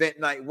main event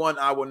night 1.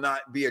 I will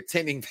not be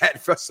attending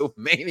that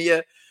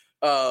WrestleMania.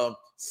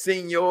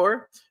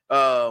 Senior.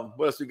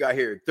 What else we got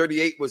here?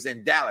 38 was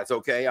in Dallas.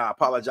 Okay, I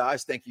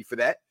apologize. Thank you for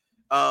that.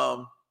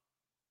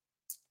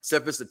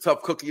 Seth is a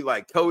tough cookie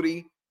like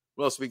Cody.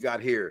 What else we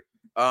got here?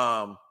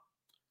 I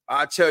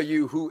tell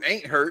you who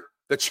ain't hurt.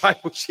 The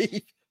Tribal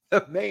Chief,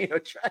 the main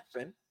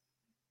attraction.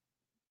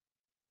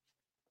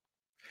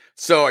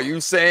 So are you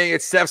saying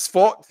it's Seth's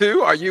fault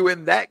too? Are you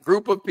in that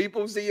group of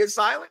people? See, is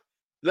silent?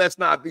 Let's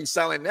not be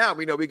silent now.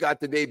 We know we got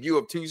the debut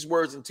of Two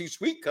Words and Too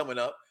Sweet coming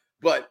up,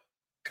 but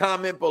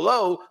comment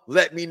below.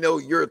 Let me know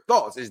your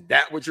thoughts. Is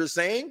that what you're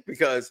saying?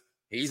 Because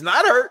he's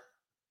not hurt,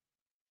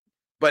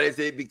 but is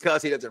it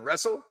because he doesn't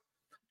wrestle?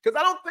 Because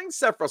I don't think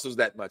Seth wrestles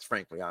that much,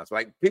 frankly, honestly.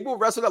 Like people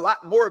wrestled a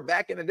lot more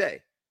back in the day.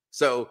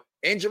 So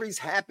injuries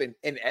happen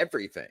in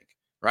everything,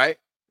 right?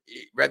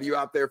 Whether you're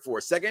out there for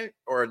a second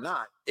or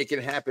not, it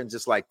can happen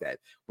just like that.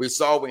 We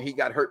saw when he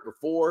got hurt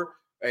before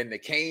and the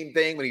cane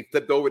thing, when he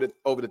flipped over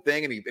the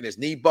thing and his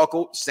knee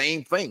buckled,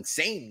 same thing,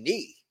 same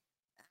knee,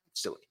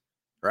 actually,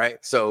 right?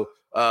 So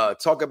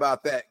talk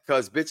about that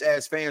because bitch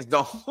ass fans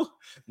don't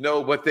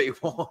know what they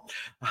want.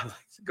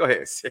 Go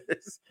ahead,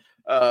 sis.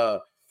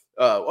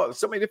 Well,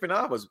 so many different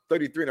albums.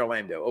 33 in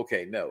Orlando.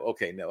 Okay, no.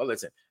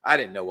 Listen, I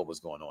didn't know what was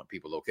going on,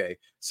 people. Okay,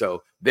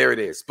 so there it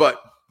is.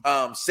 But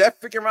Seth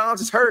freaking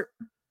Rollins is hurt,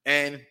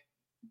 and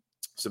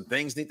some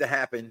things need to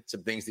happen.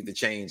 Some things need to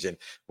change, and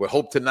we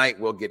hope tonight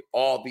we'll get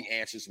all the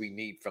answers we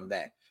need from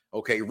that.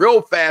 Okay,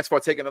 real fast before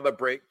I take another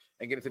break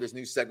and get into this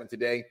new segment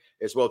today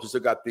as well.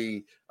 Just got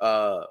the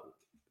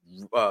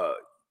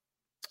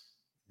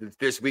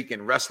this week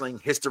in wrestling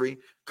history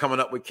coming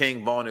up with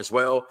King Vaughn as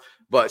well.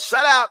 But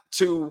shout out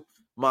to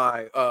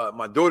my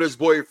daughter's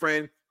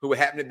boyfriend who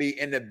happened to be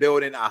in the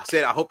building. I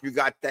said, I hope you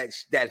got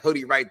that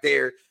hoodie right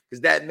there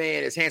because that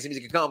man is handsome as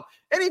he can come.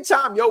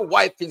 Anytime your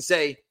wife can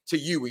say to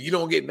you and you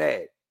don't get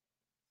mad,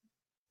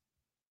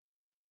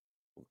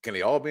 can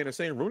they all be in the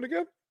same room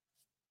together?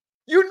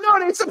 You know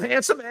they some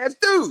handsome ass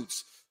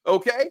dudes.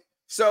 Okay,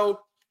 so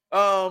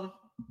gonna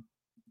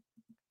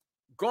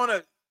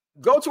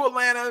go to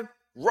Atlanta.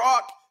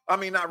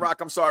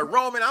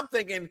 Roman. I'm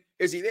thinking,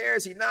 is he there?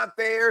 Is he not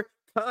there?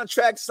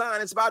 Contract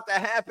signing is about to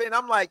happen.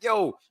 I'm like,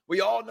 yo, we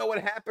all know what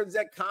happens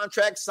at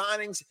contract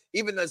signings.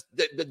 Even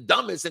the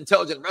dumbest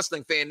intelligent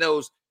wrestling fan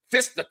knows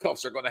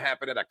fisticuffs are going to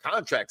happen at a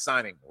contract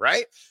signing,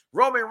 right?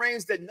 Roman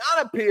Reigns did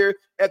not appear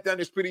at the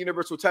Undisputed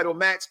Universal title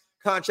match.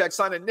 Contract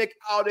signing Nick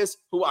Aldis,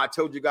 who I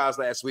told you guys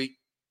last week,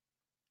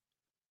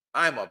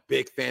 I'm a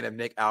big fan of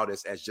Nick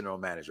Aldis as general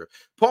manager.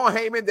 Paul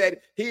Heyman that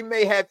he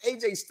may have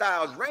AJ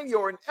Styles, Randy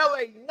Orton,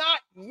 LA, not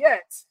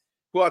yet.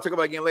 Who I'll talk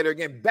about later,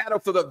 battle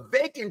for the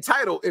vacant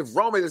title if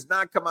Roman does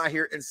not come out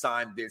here and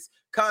sign this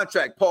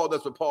contract. Paul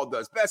does what Paul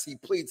does best. He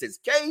pleads his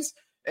case,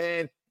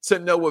 and to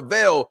no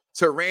avail,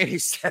 to Randy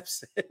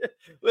steps in.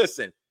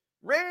 Listen,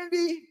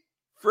 Randy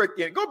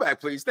freaking, go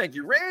back, please. Thank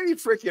you. Randy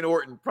freaking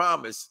Orton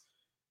promised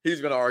he's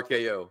going to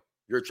RKO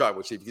your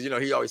tribal chief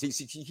because,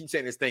 he keeps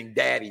saying this thing,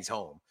 Daddy's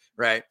home,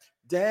 right?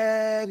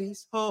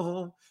 Daddy's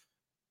home.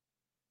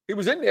 He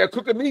was in there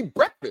cooking me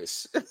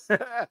breakfast.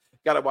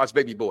 Gotta watch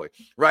Baby Boy,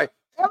 right?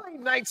 LA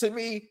Knight to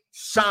me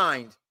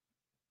shined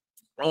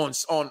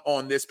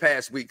on this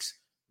past week's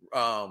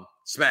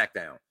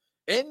SmackDown.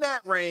 In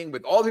that ring,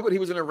 with all the people he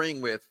was in the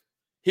ring with,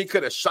 he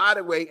could have shied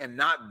away and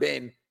not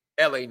been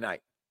LA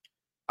Knight.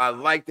 I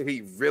like that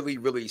he really,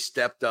 really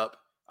stepped up.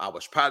 I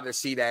was proud to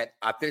see that.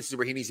 I think this is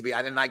where he needs to be.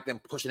 I didn't like them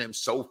pushing him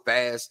so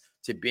fast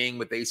to being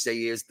what they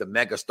say is the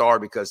mega star,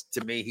 because to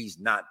me, he's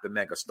not the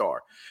mega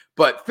star.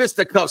 But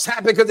fisticuffs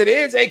happen because it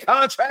is a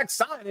contract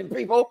signing,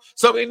 people.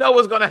 So we know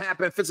what's going to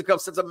happen.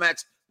 Fisticuffs sets a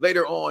match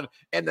later on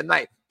in the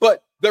night.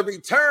 But the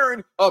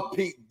return of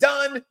Pete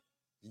Dunne,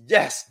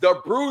 yes,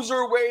 the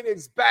Bruiserweight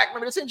is back.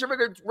 Remember, this ain't your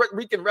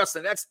weekend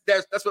wrestling. That's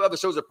what other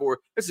shows are for.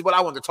 This is what I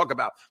wanted to talk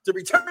about. The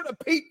return of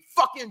Pete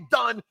fucking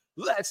Dunne.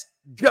 Let's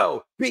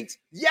go. Pete,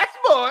 yes,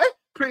 boy.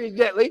 Pretty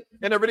deadly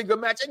and a really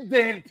good match. And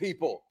then,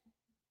 people,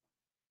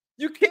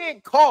 you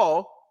can't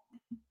call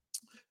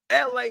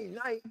LA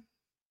Knight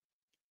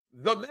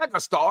the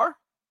megastar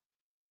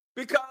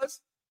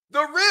because the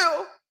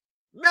real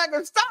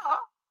megastar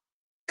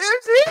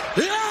is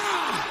he.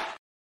 Yeah!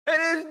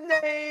 And his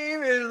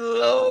name is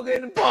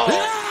Logan Paul.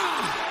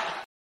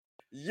 Yeah!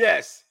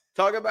 Yes.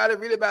 Talk about it,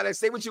 read about it,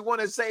 say what you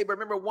want to say, but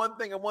remember one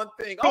thing and one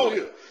thing. Oh,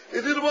 yeah.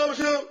 Is it the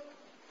barbershop?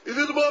 Is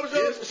it the barbershop?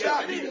 Yes,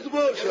 it's the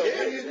barbershop.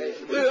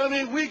 Yeah, I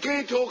mean, we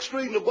can't talk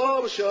straight in the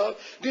barbershop.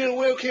 Then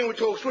where can we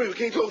talk straight? We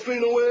can't talk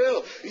straight nowhere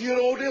else. You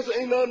know, this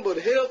ain't nothing but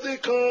healthy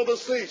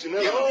conversation.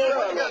 That's all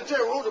right. You got to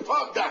tell Rosa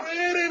Pop down.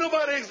 Man, ain't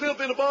nobody exempt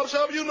in the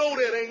barbershop. You know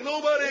that. Ain't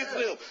nobody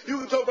exempt. You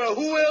can talk about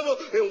whoever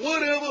and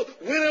whatever,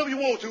 whenever you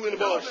want to in the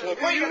barbershop.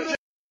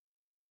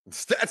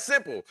 It's that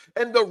simple.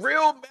 And the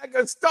real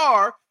mega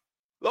star,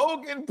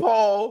 Logan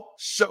Paul,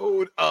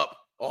 showed up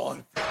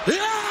on.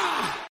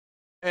 Yeah!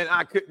 And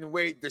I couldn't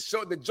wait to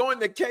join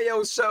the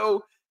KO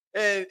show.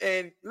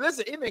 And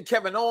listen, even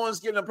Kevin Owens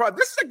giving him props.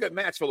 This is a good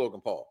match for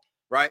Logan Paul,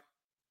 right?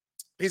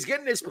 He's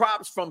getting his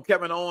props from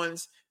Kevin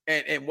Owens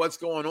and what's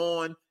going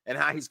on and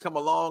how he's come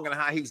along and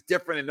how he's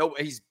different and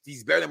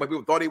he's better than what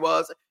people thought he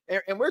was.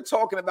 And we're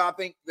talking about, I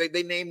think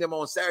they named him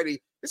on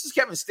Saturday. This is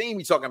Kevin Steen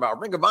we're talking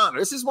about, Ring of Honor.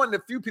 This is one of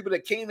the few people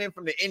that came in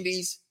from the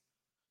indies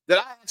that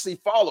I actually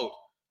followed,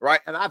 right?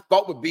 And I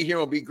thought would be here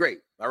and would be great,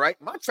 all right?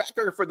 My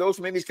tracker for those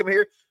from indies coming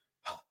here,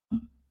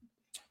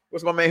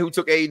 what's my man who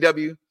took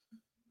AEW?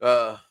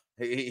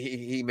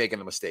 He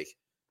making a mistake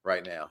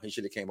right now. He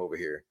should have came over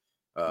here.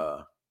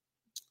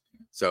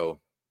 So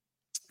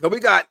we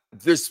got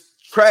this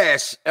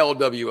trash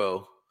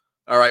LWO.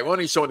 All right, we're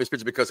only showing this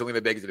picture because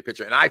Selena Vega's in the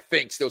picture, and I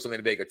think still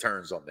Selena Vega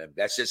turns on them.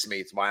 That's just me.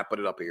 It's why I put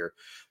it up here.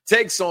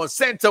 Takes on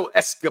Santo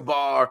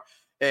Escobar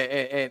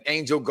and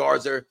Angel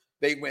Garza.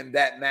 They win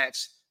that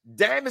match.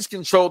 Damage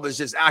Control is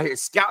just out here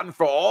scouting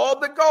for all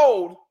the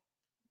gold,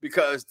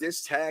 because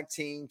this tag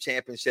team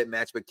championship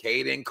match with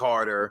Caden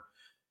Carter,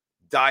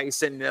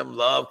 Dice and them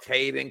love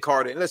Caden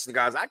Carter. And listen,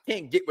 guys, I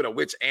can't get with a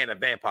witch and a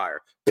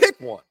vampire.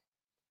 Pick one,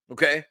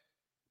 okay?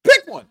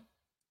 Pick one.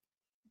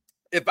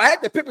 If I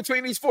had to pick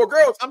between these four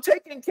girls, I'm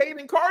taking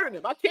Caden Carter and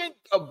them. I can't.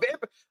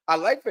 I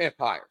like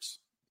vampires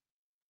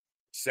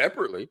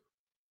separately.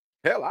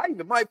 Hell, I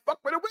even might fuck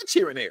with a witch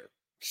here and there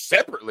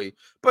separately.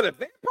 But a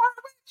vampire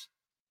witch?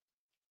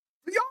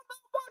 Do y'all know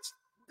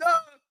watch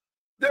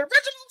the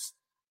originals?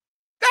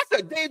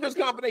 That's a dangerous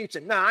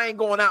combination. Nah, I ain't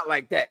going out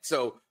like that.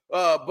 So,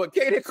 but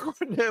Caden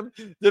Carter and them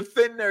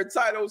defend their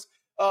titles.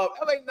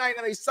 LA Knight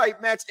in a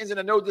sight match ends in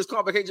a no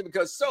disqualification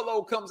because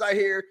Solo comes out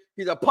here.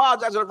 He's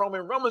apologizing to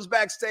Roman. Roman's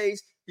backstage.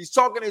 He's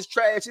talking his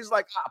trash. He's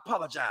like, I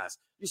apologize.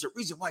 There's a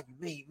reason why you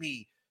made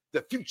me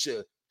the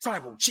future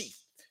tribal chief.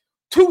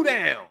 2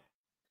 down.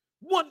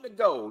 1 to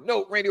go.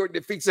 No, Randy Orton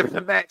defeats him in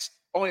the match.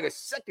 Only the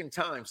second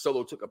time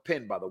Solo took a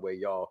pin, by the way,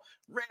 y'all.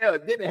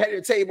 Then head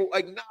of the table,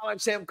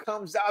 acknowledge him,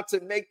 comes out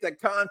to make the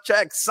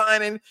contract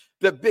signing,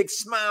 the big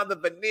smile, the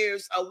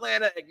veneers.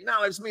 Atlanta,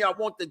 acknowledge me. I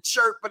want the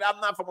shirt, but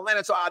I'm not from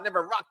Atlanta, so I'll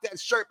never rock that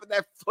shirt, but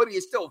that hoodie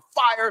is still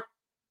fire.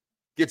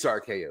 Gets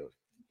RKO'd.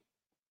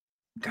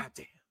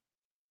 Goddamn.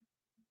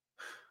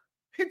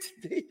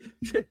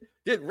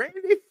 Did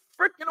Randy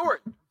freaking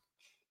Orton?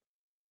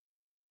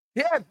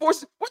 Yeah,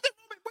 voice. What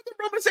did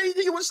Roman say?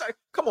 He was like,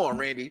 come on,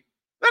 Randy.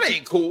 That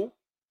ain't cool.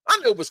 I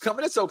knew it was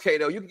coming. It's okay,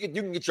 though. You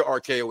can get your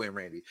RKO in,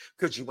 Randy,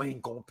 because you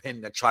ain't going to pin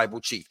the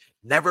tribal chief.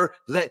 Never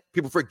let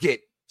people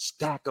forget.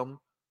 Stack them,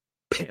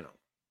 pin them.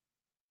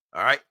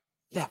 All right?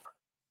 Never.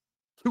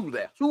 2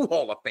 left. 2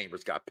 Hall of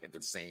Famers got pinned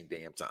at the same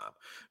damn time.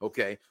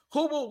 Okay?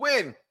 Who will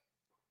win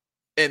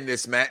in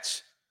this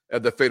match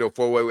of the Fatal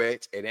 4-Way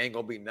match? It ain't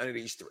going to be none of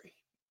these 3.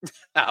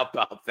 How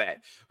about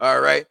that?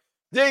 All right?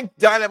 Then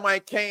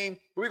Dynamite came.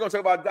 We're going to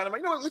talk about Dynamite.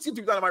 You know what? Let's get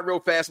to Dynamite real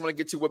fast. I'm going to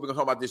get to what we're going to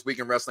talk about this week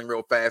in wrestling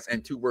real fast,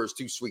 and 2 words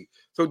too sweet.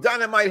 So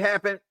Dynamite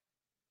happened.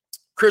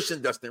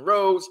 Christian Dustin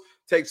Rhodes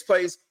takes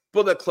place.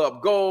 Bullet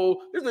Club Gold.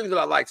 There's things that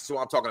I like. So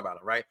I'm talking about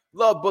it, right?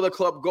 Love Bullet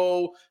Club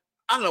Gold.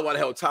 I don't know why the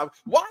hell Top.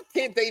 Why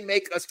can't they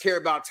make us care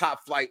about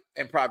Top Flight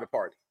and Private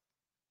Party?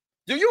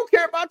 Do you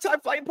care about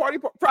Top Flight and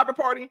Private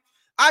Party?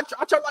 I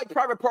tried like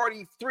Private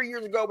Party 3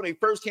 years ago when they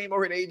first came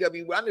over to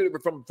AEW. I knew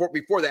it from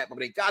before that, but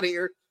when they got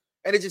here,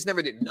 And it just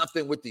never did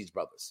nothing with these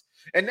brothers.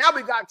 And now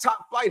we got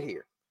Top Flight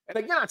here.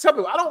 And again, I tell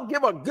people, I don't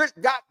give a good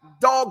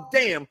dog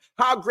damn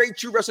how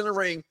great you wrestle in the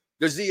ring.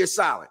 The Z is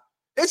silent.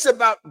 It's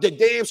about the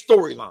damn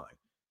storyline.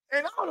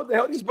 And I don't know what the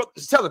hell these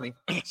brothers are telling me.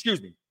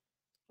 Excuse me.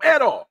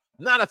 At all.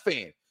 Not a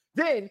fan.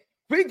 Then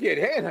we get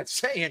Anna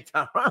Jay and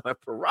Tyranna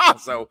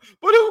Purrazzo.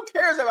 But who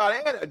cares about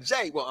Anna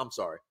Jay? Well, I'm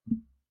sorry.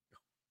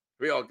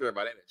 We all care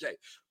about Anna Jay.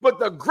 But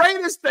the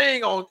greatest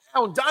thing on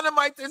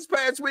Dynamite this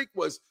past week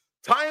was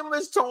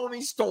Timeless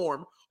Toni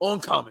Storm on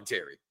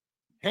commentary.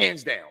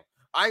 Hands down.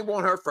 I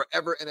want her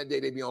forever and a day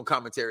to be on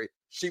commentary.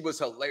 She was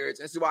hilarious.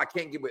 And this is why I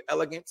can't get with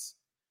Elegance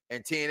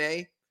and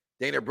TNA,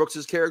 Dana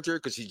Brooks' character,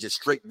 because she just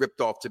straight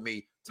ripped off to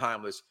me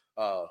Timeless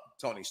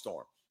Toni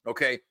Storm.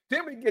 Okay?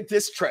 Then we get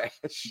this trash.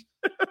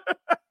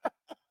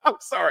 I'm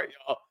sorry,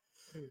 y'all.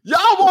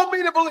 Y'all want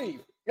me to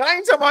believe. I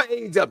ain't talking about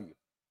AEW.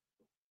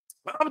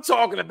 I'm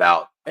talking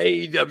about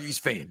AEW's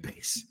fan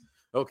base.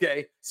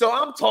 Okay? So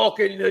I'm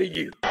talking to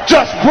you.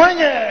 Just bring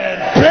it,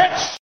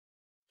 bitch!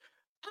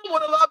 I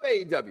want to love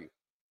AEW.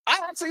 I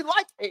actually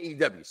like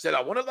AEW. Said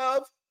I want to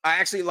love, I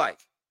actually like.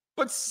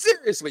 But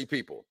seriously,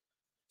 people,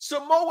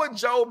 Samoa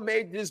Joe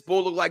made this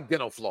bull look like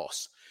dental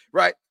floss,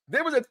 right?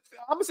 There was I'm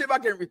going to see if I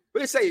can, what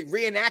they say,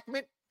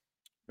 reenactment,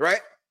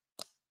 right?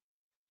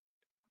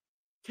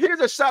 Here's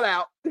a shout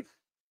out to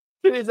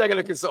the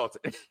executive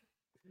consultant.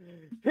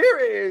 Here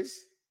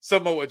is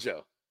Samoa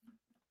Joe.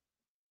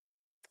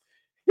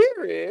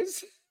 Here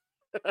is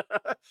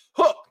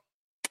Hook.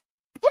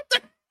 What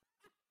the?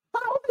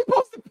 How are they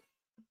supposed to?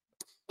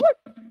 What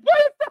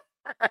is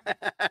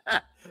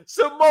that?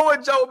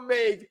 Samoa Joe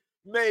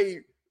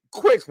made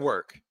quick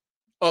work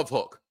of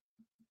Hook.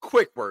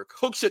 Quick work.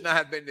 Hook should not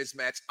have been in this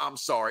match. I'm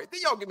sorry.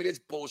 Then y'all give me this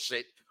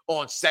bullshit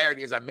on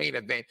Saturday as a main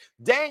event.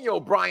 Daniel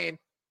Bryan,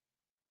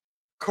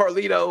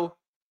 Carlito,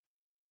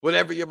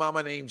 whatever your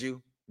mama named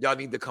you, y'all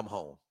need to come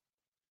home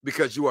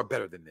because you are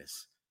better than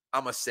this.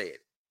 I'm going to say it.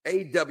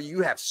 AEW,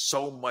 you have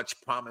so much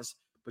promise,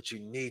 but you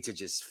need to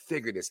just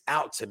figure this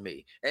out to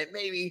me. And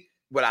maybe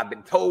what I've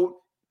been told,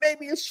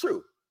 maybe it's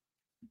true.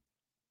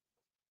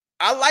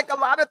 I like a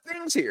lot of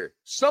things here.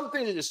 Some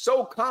things are just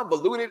so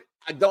convoluted.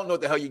 I don't know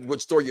what the hell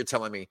what story you're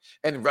telling me.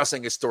 And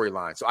wrestling is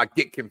storyline, so I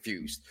get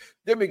confused.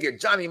 Then we get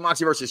Johnny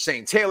Moxley versus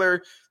Shane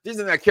Taylor. This is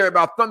something I care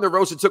about. Thunder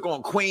Rosa took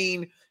on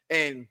Queen.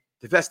 And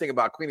the best thing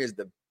about Queen is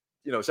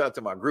shout out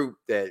to my group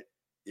that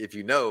if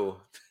you know,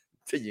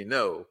 then you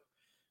know.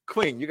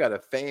 Queen, you got a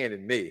fan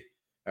in me.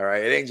 All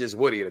right. It ain't just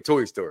Woody in a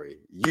Toy Story.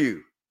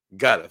 You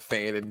got a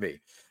fan in me.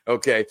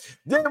 Okay.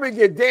 Then we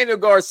get Daniel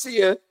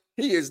Garcia.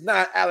 He is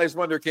not Alex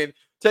Wonderkin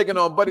taking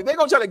on Buddy. They're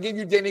going to try to give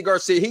you Danny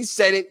Garcia. He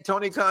said it.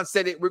 Tony Khan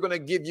said it. We're going to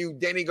give you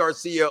Danny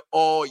Garcia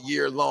all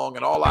year long.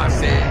 And all I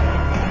said,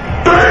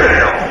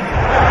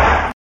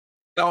 I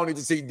don't need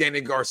to see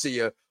Danny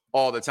Garcia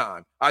all the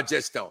time. I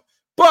just don't.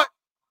 But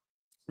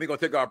we're going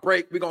to take our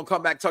break. We're going to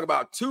come back, talk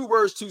about 2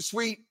 words too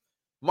sweet,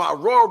 my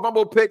Royal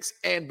Rumble picks,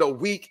 and the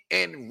week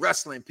in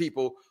wrestling,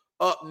 people.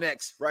 Up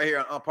next, right here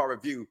on Umpire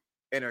Review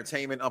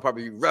Entertainment, Umpire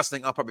Review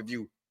Wrestling, Umpire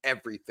Review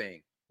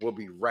Everything. We'll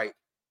be right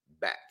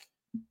back.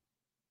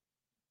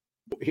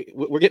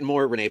 We're getting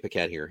more Renee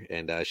Paquette here,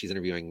 and she's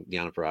interviewing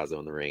Deonna Purrazzo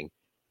in the ring.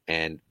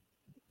 And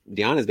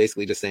Deonna is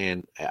basically just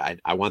saying,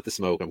 I want the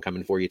smoke. I'm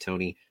coming for you,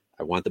 Tony.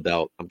 I want the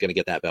belt. I'm going to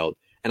get that belt.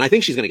 And I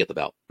think she's going to get the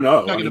belt.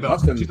 No, she's not getting the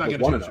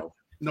belt.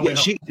 No,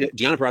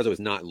 Deonna Purrazzo is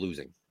not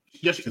losing.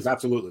 Yes, she's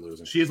absolutely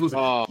losing. She is losing.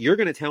 You're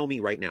going to tell me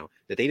right now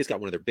that they just got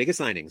one of their biggest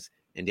signings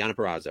in Deonna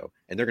Purrazzo,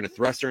 and they're going to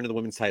thrust her into the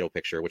women's title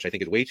picture, which I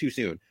think is way too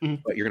soon.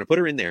 Mm-hmm. But you're going to put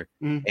her in there,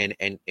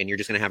 and you're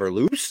just going to have her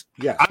lose.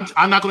 Yeah,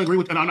 I'm not going to agree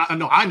with. And I'm not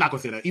going to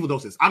say that. Evil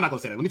Doses. I'm not going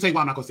to say that. Let me tell you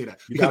why I'm not going to say that.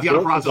 Because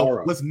Deonna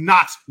Purrazzo was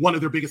not one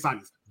of their biggest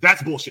signings.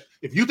 That's bullshit.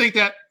 If you think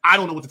that, I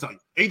don't know what to tell you.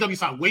 AEW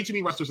signed way too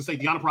many wrestlers to say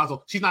Deonna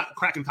Purrazzo. She's not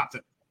cracking top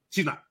 10.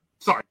 She's not.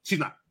 Sorry, she's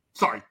not.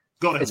 Sorry.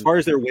 Go ahead. As far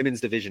as their women's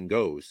division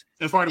goes,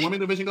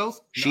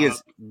 she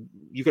is.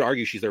 You could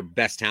argue she's their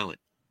best talent.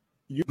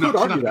 You could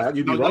argue that.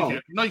 You'd be wrong.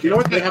 You know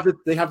what? They have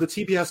the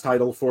TBS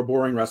title for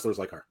boring wrestlers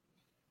like her.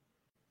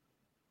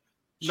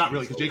 Not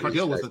really, because Jay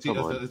Cargill was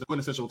the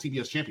quintessential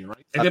TBS champion,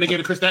 right? And then they gave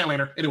it to Chris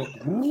Statlander. Anyway,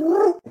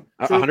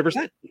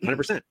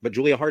 100%. But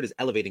Julia Hart is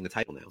elevating the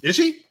title now. Is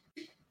she?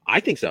 I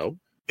think so.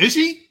 Is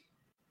she?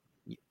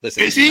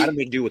 Listen, you got to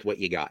make do with what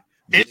you got.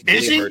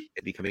 Is she? Hart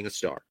is becoming a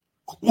star.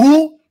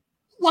 Who?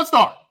 What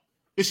star?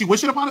 Is she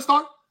wishing upon a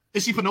star?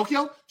 Is she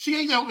Pinocchio? She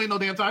ain't elevating no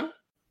damn title.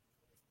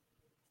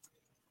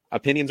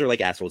 Opinions are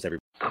like assholes,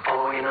 everybody. The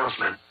following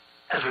announcement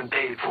has been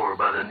paid for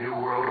by the New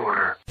World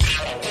Order.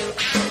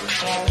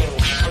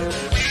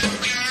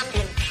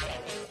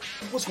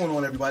 What's going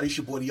on, everybody? It's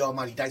your boy, the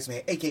Almighty Dice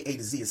Man, a.k.a.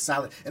 the Z is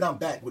Silent, and I'm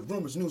back with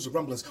rumors, news, and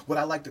rumblings, what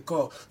I like to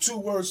call 2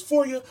 words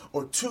for you,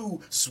 or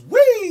 2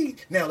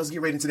 sweet. Now, let's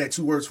get right into that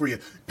 2 words for you.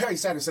 Perry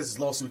Saturn says his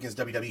lawsuit against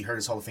WWE hurt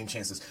his Hall of Fame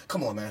chances.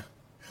 Come on, man.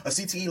 A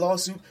CTE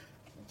lawsuit,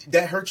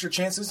 that hurts your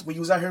chances when you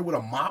was out here with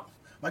a mop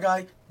My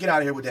guy, get out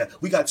of here with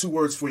that. We got 2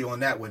 words for you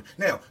on that one.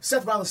 Now,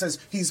 Seth Rollins says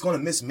he's going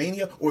to miss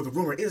Mania, or the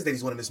rumor is that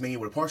he's going to miss Mania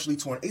with a partially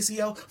torn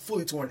ACL,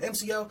 fully torn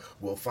MCL.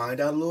 We'll find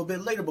out a little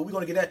bit later, but we're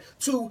going to get that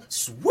too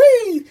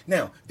sweet.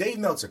 Now, Dave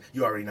Meltzer,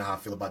 you already know how I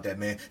feel about that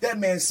man. That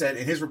man said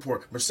in his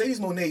report,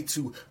 Mercedes Moné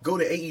to go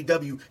to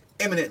AEW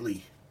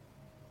imminently.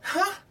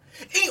 Huh?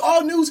 Ain't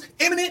all news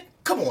imminent?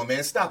 Come on,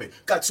 man, stop it.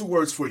 Got 2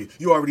 words for you.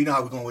 You already know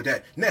how we're going with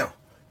that. Now,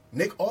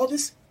 Nick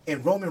Aldis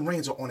and Roman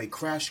Reigns are on a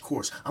crash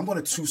course. I'm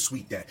going to too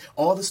sweet that.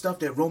 All the stuff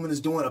that Roman is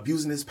doing,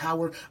 abusing his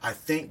power, I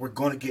think we're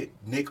going to get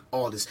Nick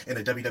Aldis in a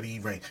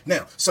WWE ring.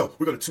 Now, so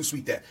we're going to too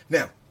sweet that.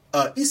 Now,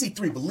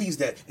 EC3 believes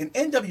that in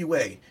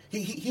NWA,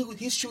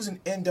 he's choosing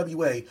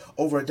NWA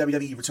over a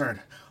WWE return.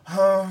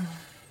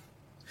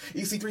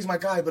 EC3's my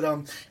guy, but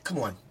come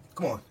on.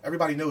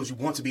 Everybody knows you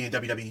want to be in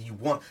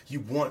WWE. You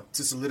want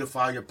to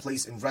solidify your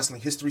place in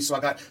wrestling history. So I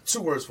got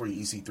 2 words for you,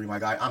 EC3, my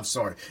guy. I'm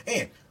sorry.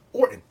 And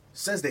Orton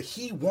says that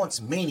he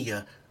wants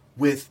Mania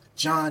with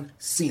John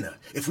Cena.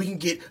 If we can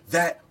get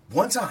that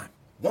one time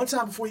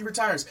before he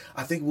retires,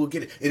 I think we'll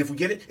get it. And if we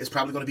get it, it's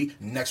probably going to be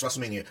next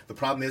WrestleMania. The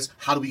problem is,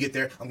 how do we get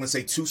there? I'm going to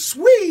say too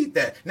sweet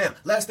that. Now,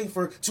 last thing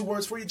for 2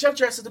 words for you. Jeff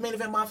Jarrett says the Main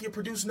Event Mafia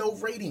produced no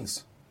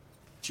ratings.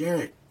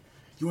 Jarrett,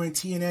 you were in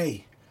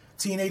TNA.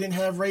 TNA didn't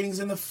have ratings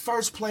in the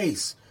first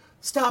place.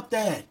 Stop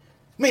that.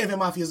 Main Event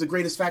Mafia is the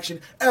greatest faction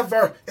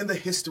ever in the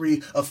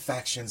history of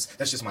factions.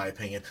 That's just my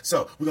opinion.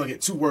 So we're going to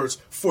get 2 words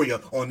for you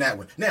on that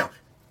one. Now,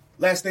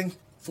 last thing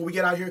before we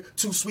get out of here.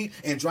 Too sweet.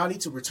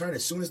 Andrade to return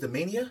as soon as the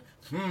Mania.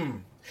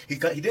 He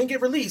didn't get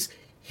released.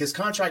 His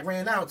contract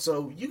ran out.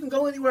 So you can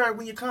go anywhere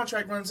when your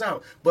contract runs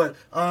out. But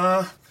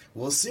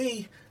we'll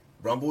see.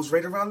 Rumble's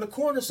right around the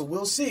corner, so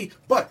we'll see.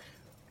 But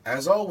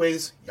as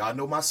always, y'all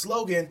know my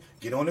slogan.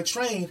 Get on the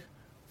train.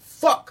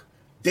 Fuck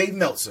Dave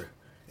Meltzer.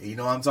 You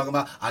know what I'm talking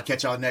about? I'll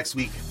catch y'all next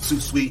week. Too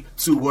sweet,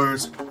 2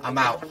 words. I'm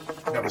out.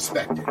 Now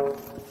respect it.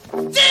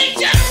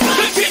 DJ!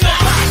 The king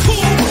of rock,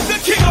 the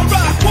king of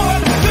rock,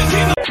 the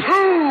king of... Too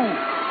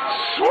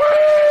sweet!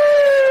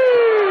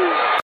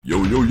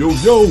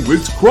 Yo,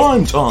 it's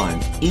crime time.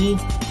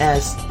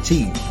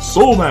 EST.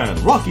 Soul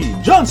Man, Rocky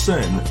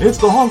Johnson. It's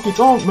the Honky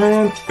Tonk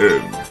Man,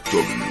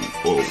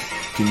 NWO.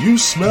 Can you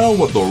smell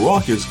what The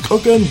Rock is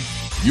cooking?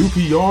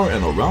 UPR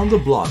and Around the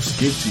Blocks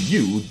give to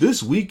you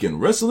This Week in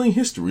Wrestling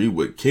History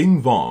with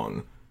King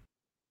Vaughn.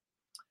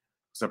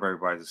 What's up,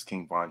 everybody? This is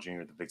King Vaughn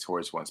Jr., the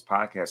Victorious Ones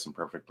podcast and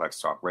Perfect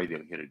Plex Talk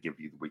Radio, here to give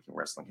you the week in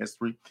wrestling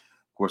history.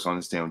 Of course, on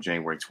this day on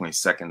January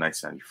 22nd,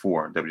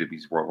 1994,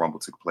 WWE's Royal Rumble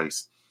took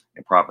place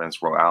in Providence,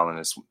 Rhode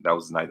Island. That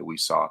was the night that we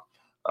saw,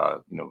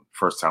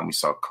 first time we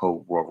saw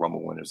co-Royal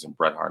Rumble winners in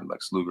Bret Hart and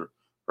Lex Luger.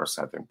 First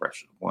time I think Bret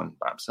should have won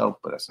by himself,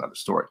 but that's another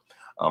story.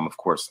 Of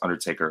course,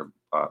 Undertaker,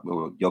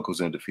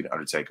 Yokozuna defeated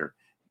Undertaker.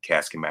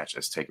 Casket match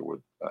as Taker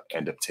would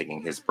end up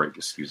taking his break,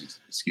 excuse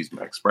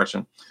my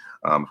expression.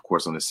 Of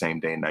course, on the same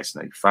day in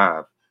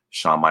 1995,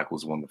 Shawn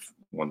Michaels won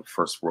the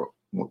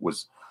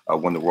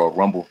Royal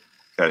Rumble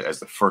as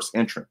the first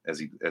entrant, as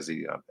he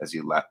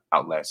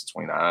outlasted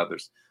 29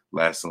 others,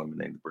 last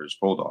eliminating the British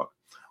Bulldog.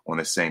 On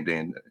the same day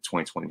in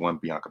 2021,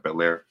 Bianca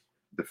Belair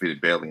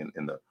defeated Bayley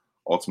in the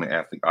Ultimate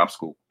Athlete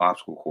obstacle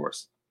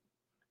course.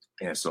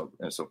 And so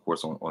of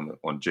course,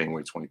 on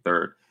January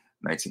 23rd,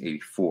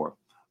 1984,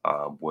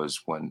 was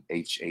when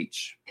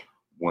HH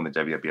won the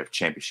WWF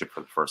Championship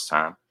for the first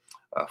time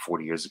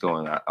 40 years ago.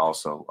 And I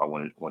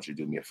want you to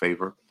do me a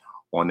favor.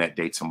 On that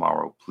day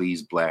tomorrow,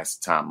 please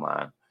blast the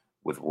timeline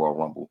with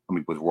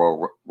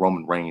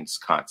Roman Reigns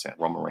content,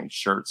 Roman Reigns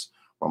shirts,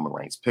 Roman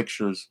Reigns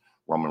pictures,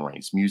 Roman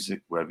Reigns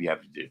music, whatever you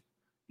have to do.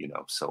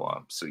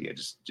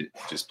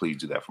 Just please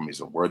do that for me.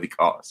 It's a worthy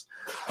cause.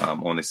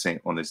 On this day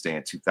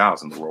in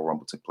 2000, the Royal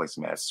Rumble took place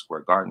in Madison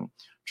Square Garden.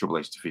 Triple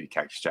H defeated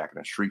Cactus Jack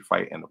in a street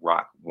fight, and The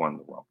Rock won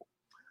the Rumble.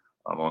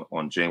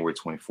 On January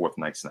 24th,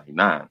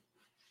 1999,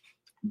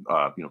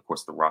 of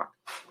course, The Rock,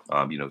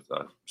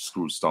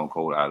 screwed Stone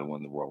Cold out of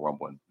winning the Royal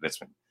Rumble, and Vince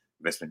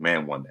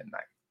McMahon won that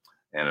night.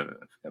 And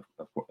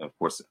of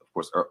course,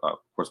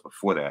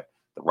 before that,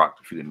 The Rock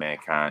defeated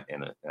Mankind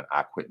in an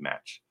I Quit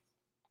match.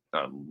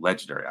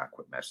 Legendary I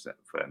Quit match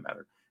for that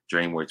matter.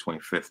 January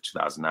 25th,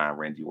 2009,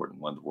 Randy Orton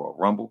won the Royal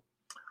Rumble.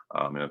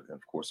 And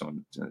of course,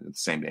 on the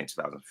same day in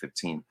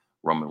 2015,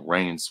 Roman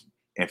Reigns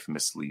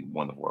infamously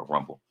won the Royal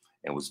Rumble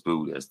and was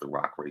booed as The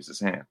Rock raised his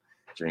hand.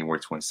 January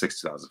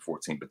 26,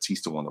 2014,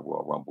 Batista won the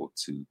Royal Rumble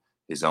to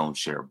his own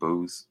share of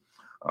boos.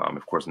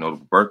 Of course,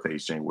 notable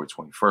birthdays, January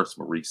 21st,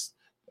 Maurice,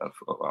 the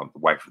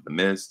wife of The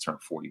Miz,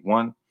 turned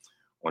 41.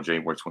 On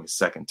January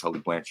 22nd, Tully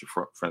Blanchard,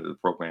 friend of the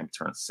program,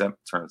 turns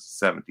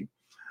 70.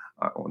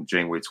 On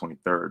January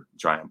 23rd,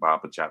 Giant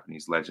Bob, a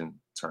Japanese legend,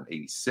 turned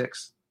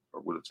 86, or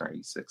would have turned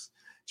 86.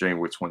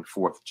 January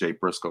 24th, Jay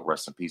Briscoe,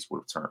 rest in peace, would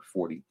have turned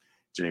 40.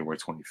 January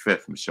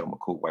 25th, Michelle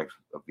McCool, wife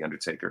of The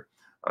Undertaker,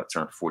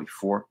 turns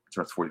 44.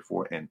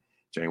 And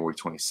January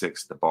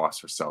 26th, the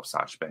boss herself,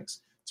 Sasha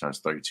Banks, turns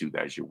 32.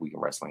 That is your week in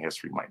wrestling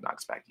history. Mike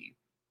Knox back to you.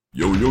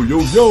 Yo,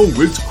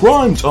 it's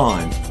crime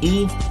time.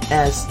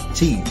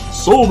 EST.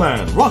 Soul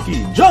Man,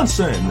 Rocky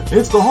Johnson.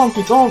 It's the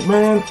Honky Tonk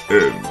Man,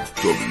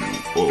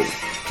 NWO.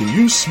 Can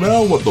you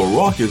smell what The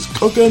Rock is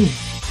cooking?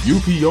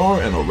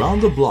 UPR and Around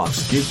the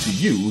Blocks give to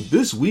you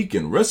This Week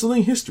in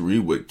Wrestling History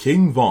with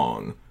King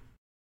Von.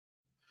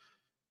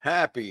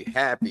 Happy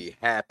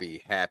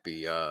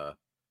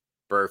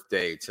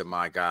birthday to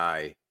my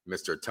guy,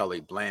 Mr. Tully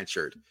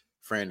Blanchard,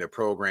 friend of the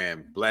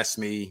program. Bless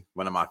me,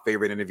 one of my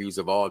favorite interviews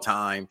of all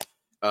time.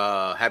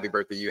 Happy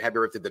birthday to you. Happy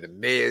birthday to the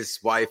Miz,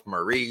 wife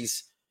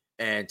Maurice,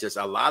 and just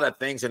a lot of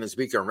things in this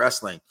week in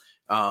wrestling.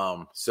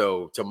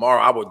 So tomorrow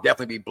I will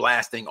definitely be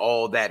blasting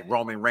all that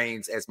Roman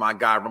Reigns, as my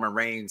guy Roman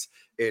Reigns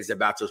is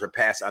about to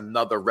surpass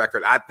another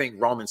record. I think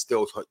Roman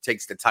still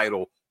takes the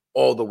title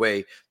all the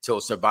way till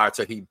Survivor,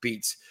 till he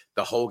beats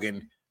the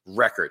Hogan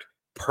record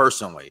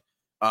personally.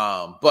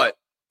 But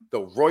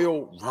the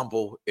Royal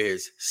Rumble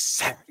is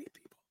Saturday,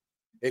 people.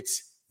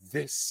 It's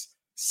this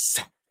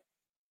Saturday.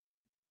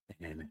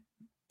 And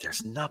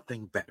there's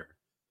nothing better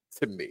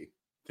to me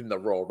than the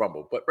Royal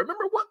Rumble. But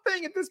remember one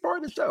thing at this part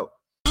of the show.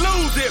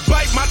 Lose it,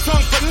 bite my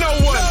tongue for no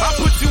one. I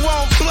put you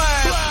on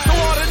blast. So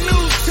all the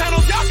news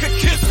channels, y'all can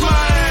kiss my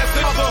ass.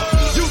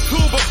 If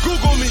YouTube or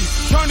Google me,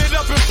 turn it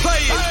up and play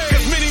it.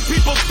 Cause many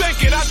people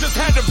think it, I just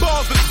had the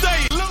balls to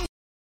say it.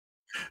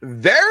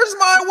 There's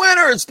my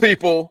winners,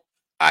 people.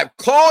 I've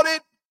called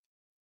it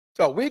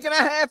a week and a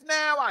half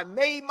now. I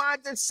made my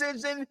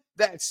decision.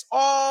 That's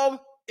all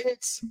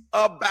it's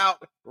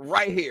about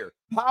right here.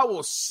 How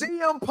will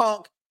CM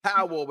Punk,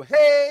 how will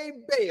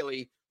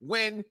Bailey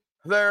win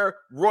their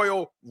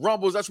Royal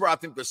Rumbles? That's where I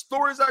think the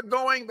stories are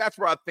going. That's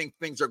where I think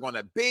things are going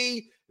to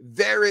be.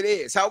 There it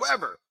is.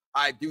 However,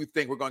 I do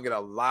think we're going to get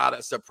a lot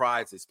of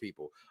surprises,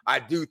 people. I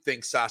do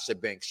think Sasha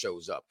Banks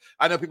shows up.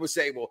 I know people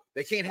say, well,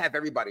 they can't have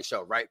everybody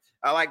show, right?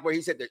 I like what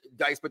he said, that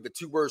Dice put the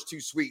 2 words, 2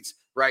 sweets,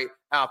 right,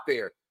 out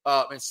there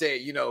and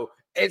said, you know,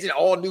 is it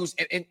all news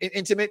and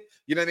intimate?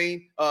 You know what I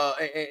mean?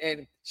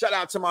 And shout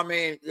out to my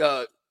man,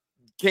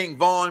 King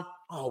Vaughn,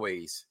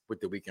 always with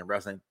the weekend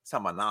wrestling. That's how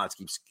my knowledge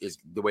is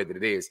the way that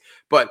it is.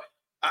 But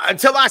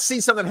until I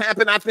see something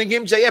happen, I think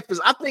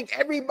I think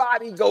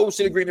everybody goes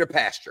to the greener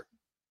pasture.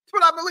 That's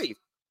what I believe.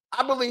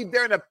 I believe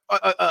they're in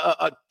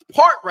a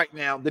part right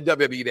now, the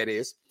WWE that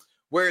is,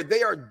 where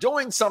they are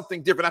doing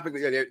something different. I think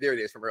there it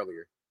is from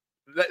earlier.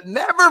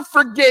 Never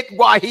forget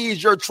why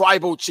he's your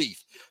tribal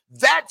chief.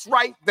 That's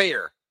right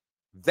there.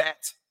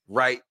 That's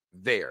right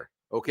there.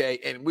 Okay.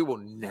 And we will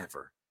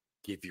never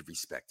give you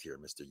respect here,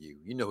 Mr. U.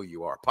 You know who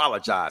you are.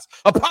 Apologize.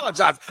 I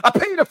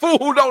pay the fool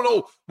who don't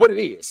know what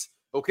it is.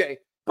 Okay.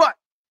 But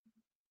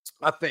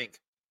I think,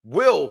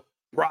 will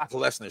Brock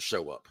Lesnar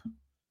show up?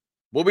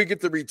 Will we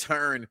get the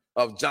return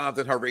of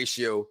Jonathan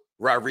Horatio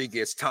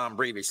Rodriguez, Tom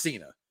Brady,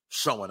 Cena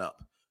showing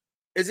up?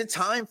 Is it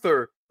time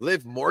for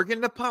Liv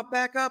Morgan to pop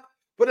back up?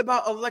 What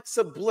about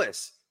Alexa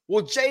Bliss?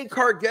 Will Jade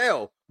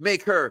Cargill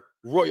make her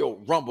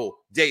Royal Rumble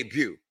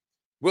debut?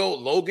 Will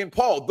Logan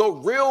Paul, the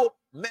real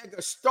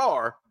mega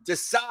star,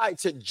 decide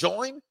to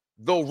join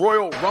the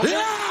Royal Rumble?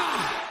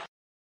 Yeah!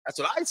 That's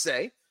what I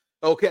say.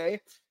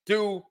 Okay.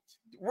 Who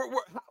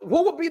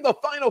will be the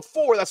final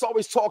 4? That's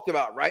always talked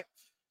about, right?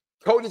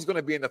 Cody's going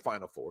to be in the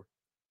final 4.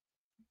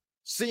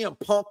 CM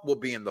Punk will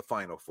be in the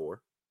final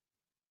 4.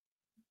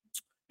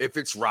 If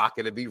it's Rock,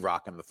 it'll be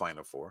Rock in the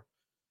final 4.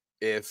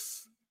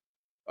 If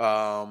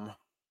Brock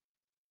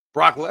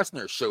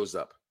Lesnar shows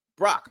up,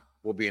 Brock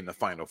will be in the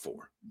final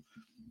 4.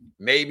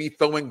 Maybe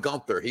throwing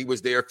Gunther. He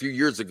was there a few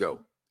years ago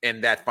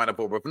in that final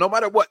 4. But no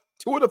matter what,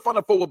 2 of the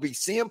final 4 will be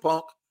CM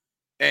Punk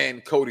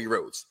and Cody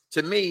Rhodes.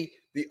 To me,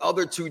 the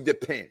other 2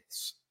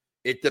 depends.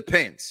 It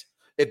depends.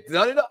 If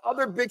none of the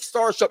other big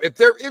stars show up, if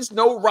there is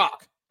no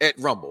Rock at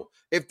Rumble,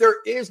 if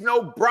there is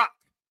no Brock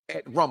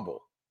at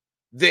Rumble,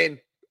 then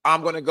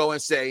I'm going to go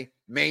and say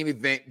main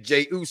event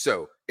Jey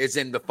Uso is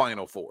in the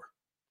final 4.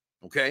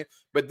 Okay?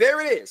 But there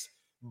it is.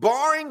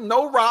 Barring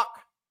no Rock,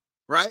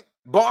 right?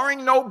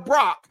 Barring no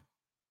Brock,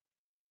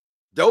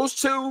 those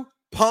 2,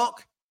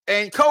 Punk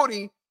and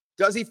Cody,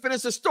 does he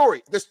finish the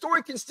story? The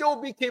story can still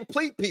be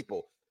complete,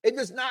 people. It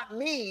does not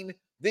mean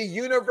the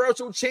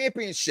Universal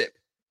Championship,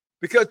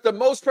 because the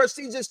most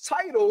prestigious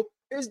title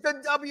is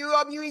the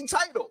WWE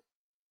title.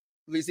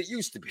 At least it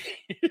used to be.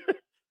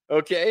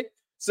 Okay?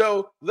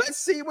 So let's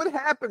see what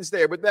happens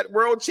there with that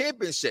World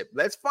Championship.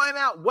 Let's find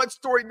out what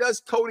story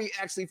does Cody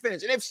actually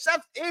finish. And if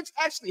Seth is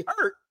actually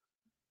hurt,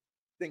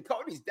 then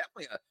Cody's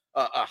definitely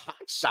a hot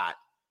shot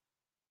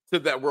to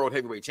that World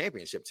Heavyweight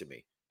Championship to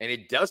me. And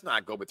it does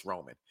not go with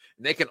Roman.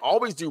 And they can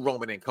always do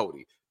Roman and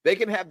Cody. They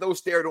can have those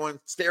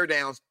stare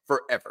downs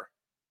forever.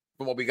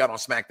 From what we got on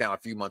SmackDown a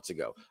few months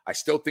ago. I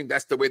still think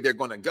that's the way they're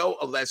going to go,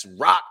 unless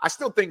Rock. I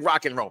still think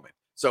Rock and Roman.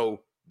 So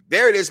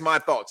there it is, my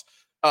thoughts.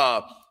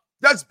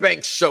 Does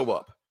Banks show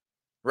up?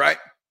 Right?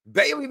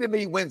 Bailey to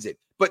me wins it.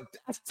 But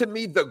that's to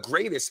me the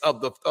greatest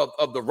of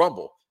the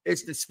Rumble.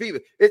 It's the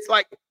speed. It's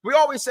like we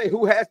always say,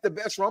 who has the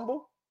best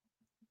Rumble?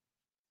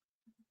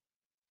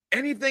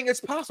 Anything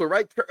is possible,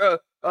 right?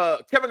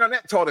 Kevin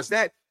Garnett taught us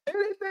that.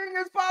 Anything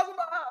is possible.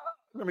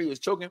 Remember, he was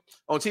choking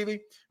on TV,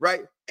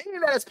 right? Any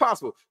of that is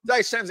possible.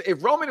 Like Shannon,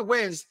 if Roman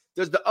wins,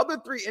 does the other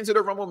 3 enter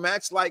the Rumble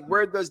match? Like,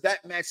 where does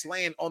that match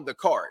land on the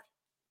card?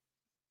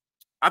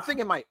 I think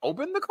it might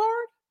open the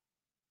card.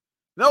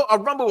 No, a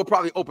Rumble will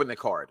probably open the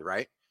card,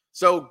 right?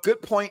 So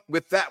good point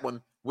with that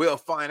one. We'll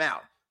find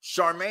out.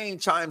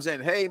 Charmaine chimes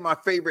in. Hey, my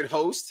favorite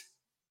host.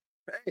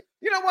 Hey,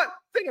 you know what?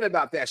 Thinking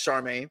about that,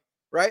 Charmaine,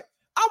 right?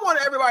 I want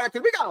everybody,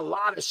 because we got a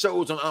lot of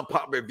shows on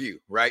Unpopular Review,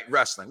 right?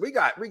 Wrestling. We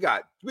got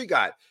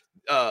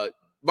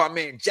my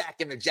man Jack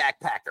and the Jack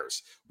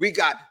Packers. We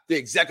got the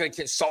executive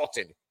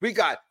consultant. We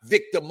got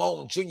Vic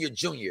Damone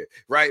Jr.,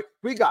 right?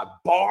 We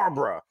got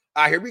Barbara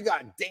out here. We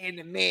got Dan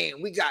the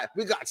Man. We got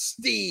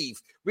Steve.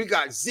 We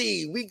got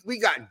Z. We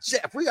got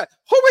Jeff. Who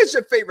is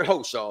your favorite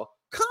host, y'all?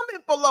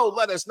 Comment below.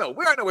 Let us know.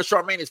 We already know what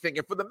Charmaine is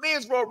thinking. For the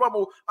men's Royal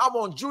Rumble, I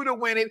want Drew to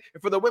win it.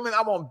 And for the women,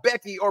 I want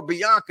Becky or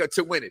Bianca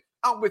to win it.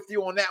 I'm with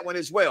you on that one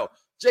as well.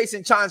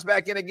 Jason chimes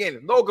back in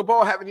again. Logan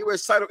Paul having the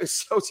U.S. title is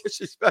so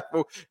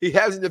disrespectful. He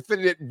hasn't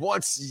defended it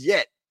once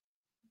yet.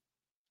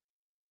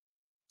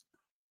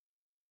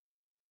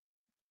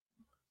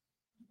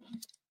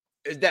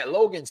 Is that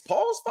Logan's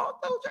Paul's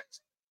fault, though,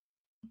 Jason?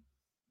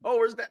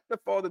 Or is that the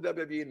fault of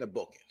WWE in the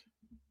booking?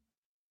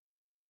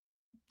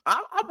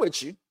 I'm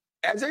with you.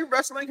 As a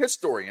wrestling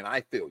historian,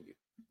 I feel you.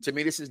 To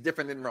me, this is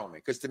different than Roman,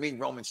 because to me,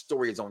 Roman's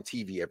story is on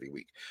TV every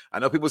week. I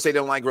know people say they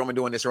don't like Roman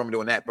doing this, Roman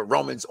doing that, but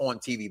Roman's on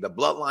TV. The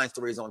Bloodline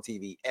story is on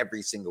TV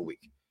every single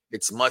week.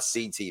 It's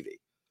must-see TV.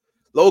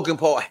 Logan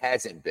Paul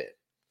hasn't been.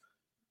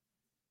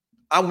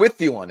 I'm with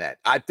you on that.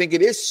 I think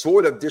it is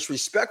sort of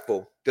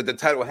disrespectful that the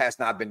title has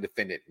not been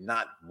defended.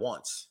 Not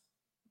once.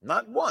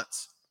 Not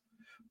once.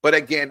 But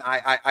again,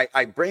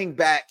 I bring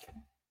back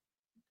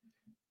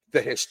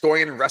the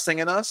historian wrestling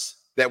in us,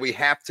 that we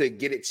have to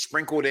get it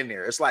sprinkled in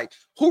there. It's like,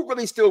 who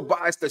really still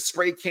buys the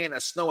spray can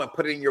of snow and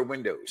put it in your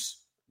windows?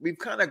 We've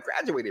kind of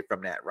graduated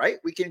from that, right?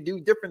 We can do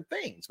different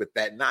things with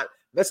that, not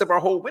mess up our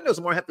whole windows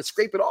and more have to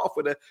scrape it off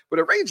with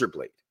a razor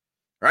blade,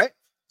 right?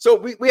 So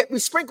we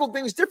sprinkle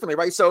things differently,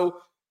 right? So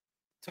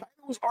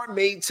titles are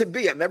made to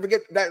be. I never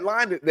get that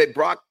line that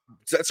Brock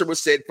Setzer was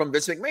said from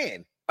Vince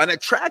McMahon. An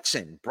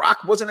attraction.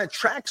 Brock was an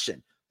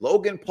attraction.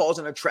 Logan Paul's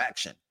an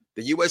attraction.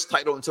 The U.S.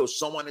 title until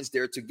someone is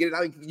there to get it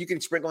out. You can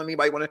sprinkle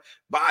anybody want to.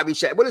 Bobby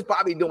Chat. What is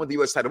Bobby doing with the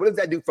U.S. title? What does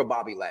that do for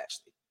Bobby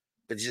Lashley?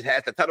 That just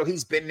has the title.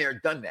 He's been there,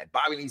 done that.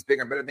 Bobby needs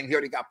bigger and better things. He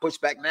already got pushed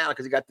back now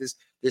because he got this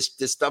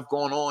stuff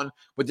going on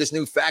with this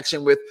new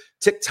faction with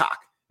TikTok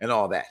and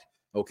all that.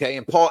 Okay,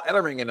 and Paul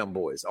Ellering and them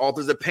boys.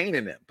 Authors of Pain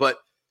in them. But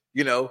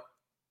you know,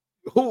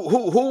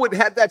 who would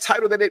have that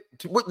title that it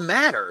wouldn't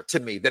matter to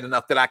me that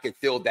enough that I could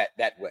feel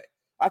that way?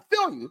 I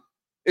feel you.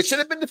 It should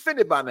have been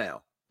defended by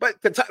now. But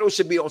the title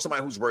should be on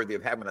somebody who's worthy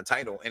of having a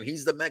title, and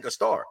he's the mega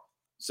star.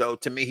 So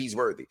to me, he's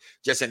worthy.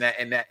 Just in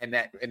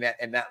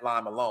that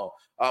line alone.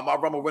 My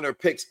Rumble winner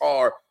picks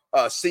are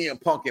CM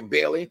Punk and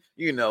Bayley.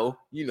 You know,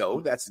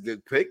 that's a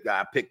good pick.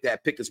 I picked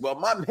that pick as well.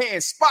 My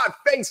man Spot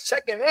Face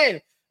checking in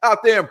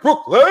out there in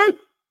Brooklyn,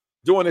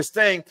 doing his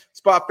thing.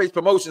 Spot Face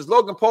Promotions.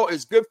 Logan Paul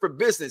is good for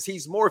business.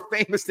 He's more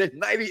famous than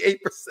 98%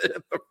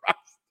 of the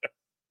roster.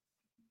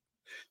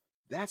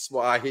 That's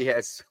why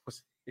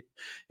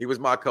he was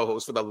my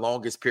co-host for the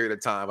longest period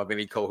of time of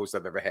any co-host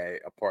I've ever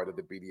had a part of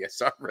the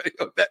BDSR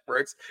Radio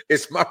Networks.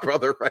 It's my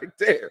brother right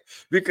there,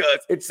 because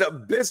it's a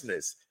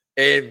business.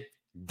 And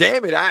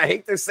damn it, I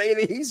hate to say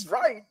that he's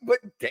right, but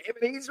damn it,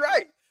 he's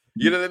right.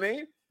 You know what I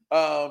mean?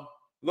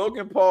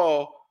 Logan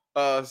Paul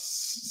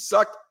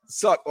suck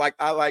like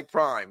I like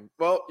Prime.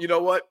 Well, you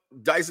know what?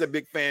 Dice is a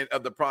big fan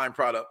of the Prime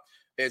product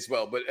as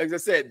well. But as I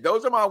said,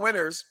 those are my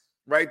winners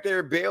right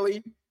there.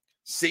 Bayley,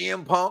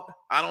 CM Punk.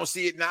 I don't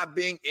see it not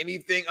being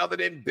anything other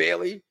than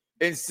Bayley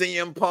and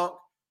CM Punk.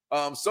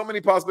 So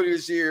many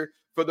possibilities this year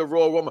for the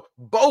Royal Rumble.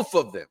 Both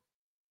of them.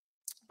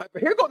 But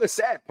here goes the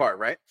sad part,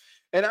 right?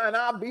 And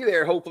I'll be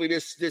there hopefully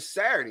this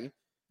Saturday.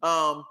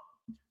 What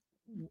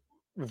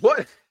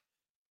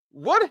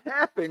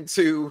happened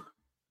to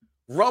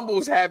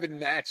Rumbles having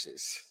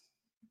matches,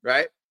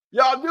 right?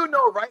 Y'all do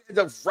know, right? As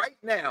of right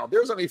now,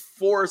 there's only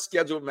 4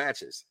 scheduled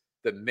matches.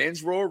 The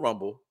men's Royal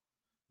Rumble,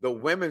 the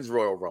women's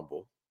Royal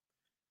Rumble.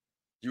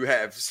 You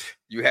have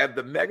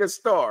the mega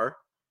star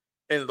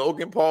in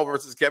Logan Paul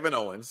versus Kevin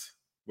Owens,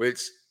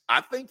 which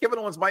I think Kevin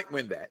Owens might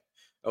win that.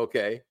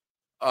 Okay.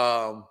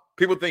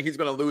 People think he's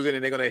going to lose it,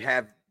 and they're going to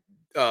have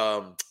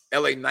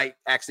LA Knight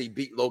actually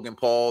beat Logan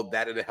Paul.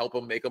 That'll help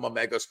him, make him a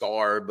mega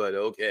star, but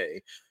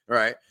okay. All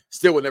right.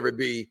 Still will never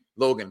be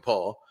Logan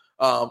Paul.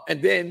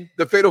 And then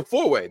the Fatal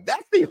 4-Way.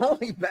 That's the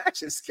only match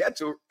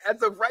scheduled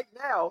as of right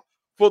now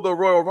for the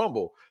Royal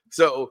Rumble.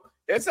 So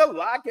it's a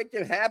lot that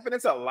can happen.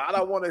 It's a lot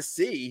I want to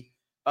see.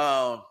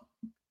 What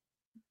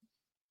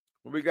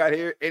we got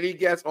here? Any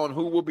guess on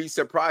who will be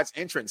surprise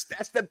entrants?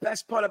 That's the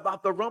best part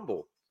about the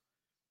Rumble,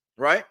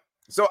 right?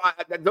 So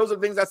those are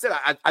things I said.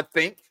 I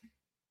think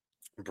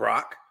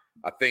Brock.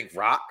 I think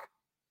Rock.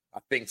 I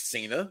think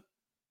Cena.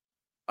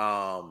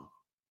 I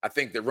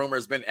think the rumor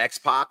has been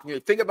X-Pac. You know,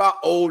 think about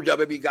old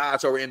WWE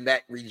guys who are in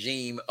that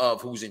regime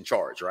of who's in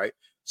charge, right?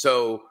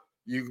 So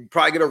you can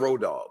probably get a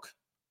Road Dogg,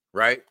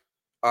 right?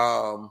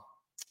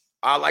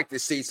 I like to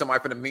see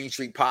somebody from the Mean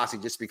Street Posse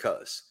just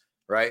because,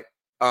 right?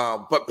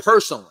 But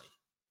personally,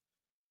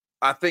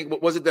 I think,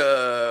 what was it,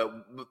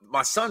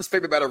 my son's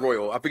favorite battle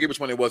royal? I forget which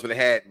one it was, but it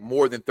had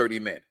more than 30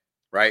 men,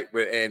 right?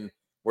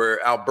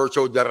 Where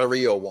Alberto Del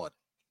Rio won.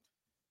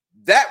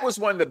 That was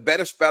one of the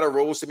best battle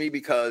royals to me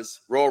because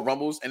Royal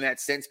Rumbles in that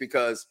sense,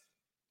 because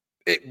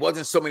it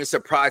wasn't so many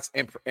surprise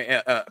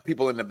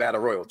people in the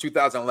battle royal.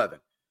 2011,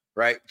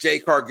 right? Jay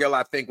Cargill,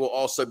 I think, will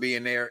also be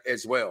in there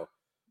as well.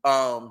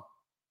 I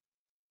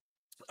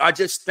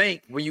just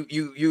think when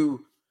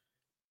you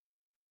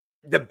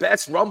the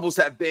best Rumbles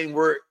have been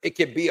where it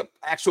can be an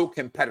actual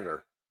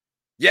competitor.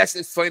 Yes,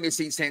 it's funny to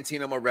see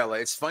Santino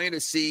Marella. It's funny to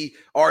see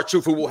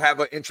R-Truth, who will have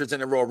an interest in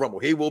the Royal Rumble.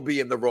 He will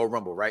be in the Royal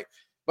Rumble, right?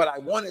 But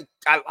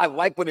I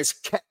like when it's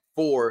kept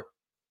for,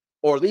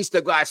 or at least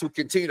the guys who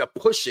continue to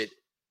push it,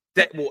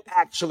 that will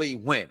actually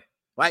win.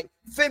 Like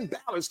Finn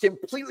Balor's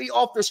completely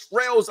off the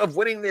rails of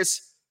winning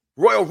this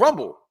Royal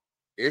Rumble.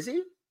 Is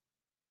he?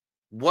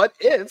 What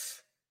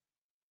if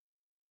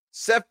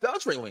Seth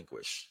does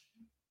relinquish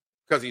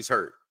because he's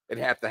hurt and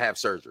have to have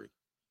surgery?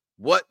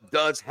 What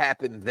does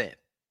happen then,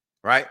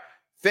 right?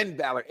 Finn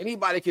Balor,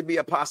 anybody can be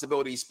a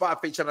possibility.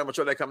 Spot feature, I'm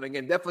sure they're coming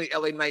again. Definitely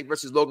LA Knight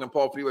versus Logan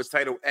Paul for the U.S.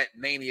 title at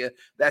Mania.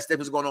 That's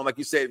what's going on. Like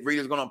you said,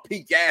 Rita's going on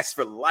peak gas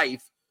for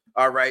life.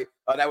 All right.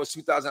 That was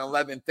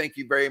 2011. Thank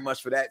you very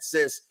much for that,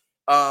 sis.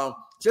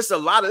 Just a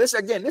lot of this.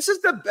 Again, this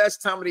is the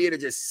best time of the year to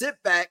just sit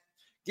back,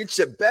 get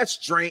your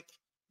best drink,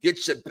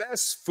 get your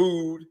best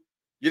food.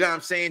 You know what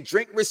I'm saying?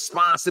 Drink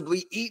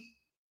responsibly, eat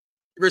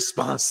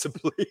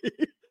responsibly.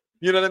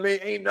 You know what I mean?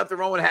 Ain't nothing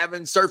wrong with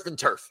having surf and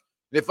turf.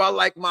 If I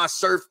like my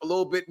surf a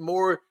little bit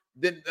more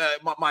than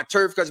my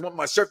turf, because I want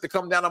my surf to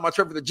come down on my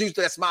turf with the juice,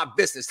 that's my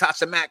business.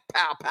 Tasha Mac,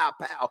 pow, pow,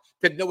 pow.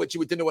 Didn't know what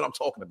you didn't know what I'm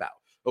talking about.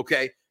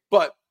 Okay.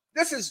 But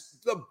this is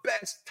the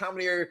best time of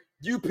the year.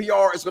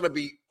 UPR is going to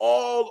be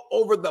all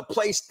over the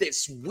place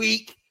this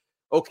week.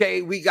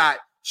 Okay. We got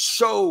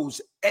shows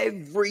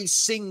every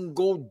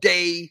single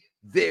day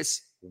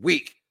this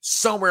week,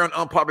 somewhere on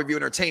Unpopular Review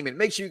Entertainment.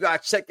 Make sure you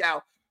guys check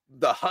out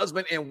the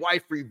husband and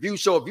wife review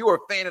show. If you're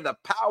a fan of the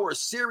Power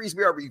series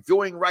we are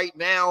reviewing right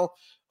now,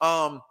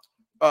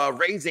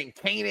 Raising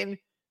Canaan,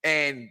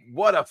 and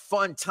what a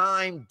fun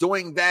time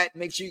doing that.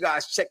 Make sure you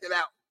guys check it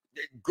out.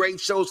 Great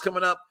shows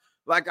coming up.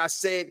 Like I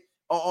said,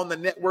 on the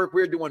network,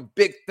 we're doing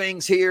big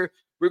things here.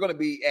 We're going to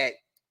be at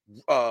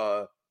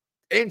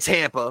in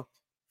Tampa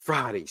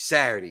Friday,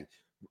 Saturday,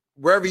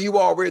 wherever you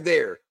are, we're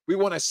there. We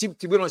want to speak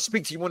to you. We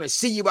want to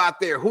see you out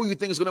there. Who you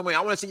think is going to win?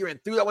 I want to see your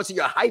enthusiasm. I want to see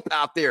your hype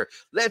out there.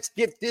 Let's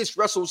get this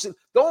Wrestle.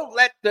 Don't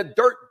let the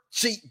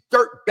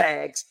dirt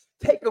bags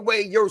take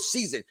away your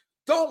season.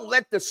 Don't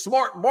let the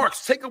smart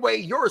marks take away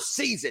your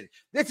season.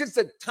 This is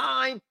the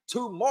time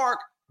to mark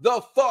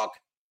the fuck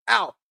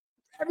out.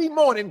 Every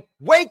morning,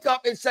 wake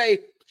up and say,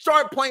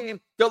 start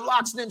playing the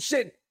locks and them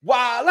shit.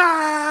 Wild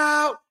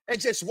out. And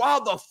just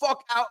wild the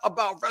fuck out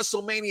about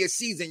WrestleMania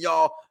season,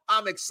 y'all.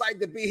 I'm excited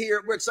to be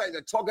here. We're excited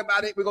to talk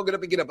about it. We're going to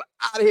get up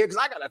out of here because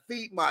I got to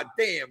feed my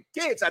damn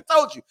kids. I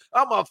told you,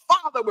 I'm a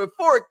father with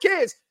 4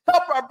 kids.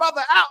 Help our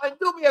brother out and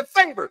do me a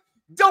favor.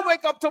 Don't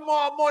wake up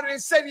tomorrow morning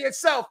and say to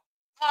yourself,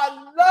 I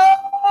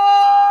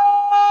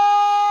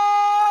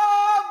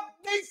love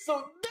me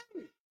some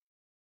me.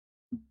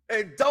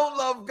 And don't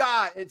love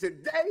God. And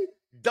today,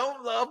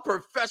 don't love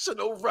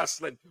professional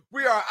wrestling.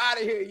 We are out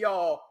of here,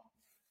 y'all.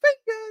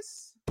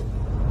 Fingers.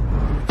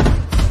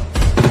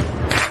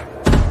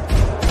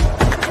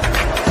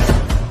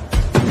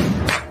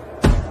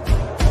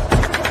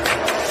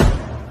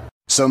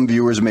 Some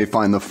viewers may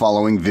find the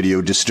following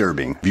video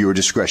disturbing. Viewer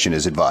discretion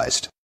is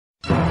advised.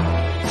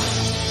 Yeah.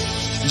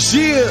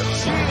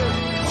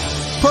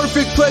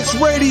 Perfect Plex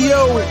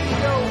Radio.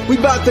 We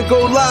about to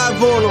go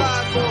live on him.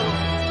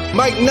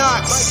 Mike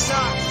Knox.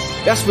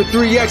 That's with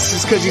 3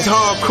 X's because he's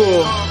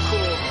hardcore.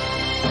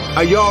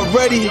 Are y'all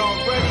ready?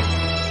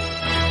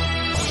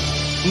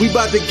 We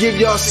about to give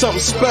y'all something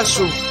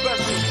special.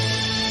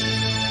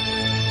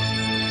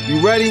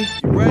 You ready?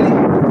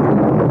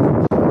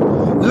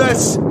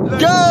 Let's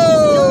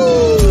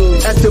go!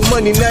 At the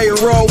money, now you're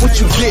wrong, what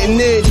you getting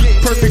in?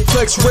 Perfect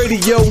Plex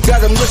Radio,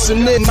 got them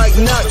listening. Mike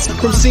Knox,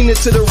 from Cena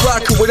to The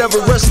Rock, or whatever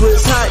wrestler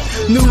is hot.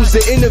 News,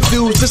 the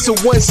interviews, this a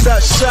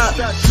one-stop shop.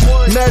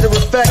 Matter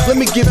of fact, let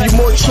me give you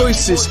more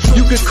choices.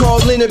 You could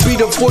call in and be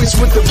the voice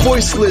with the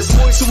voiceless.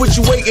 So what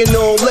you waiting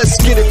on? Let's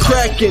get it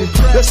cracking.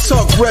 Let's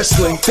talk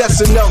wrestling,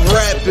 that's enough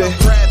rapping.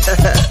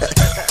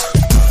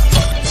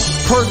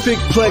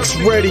 Perfect Plex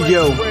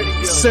Radio,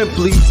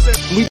 simply,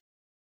 we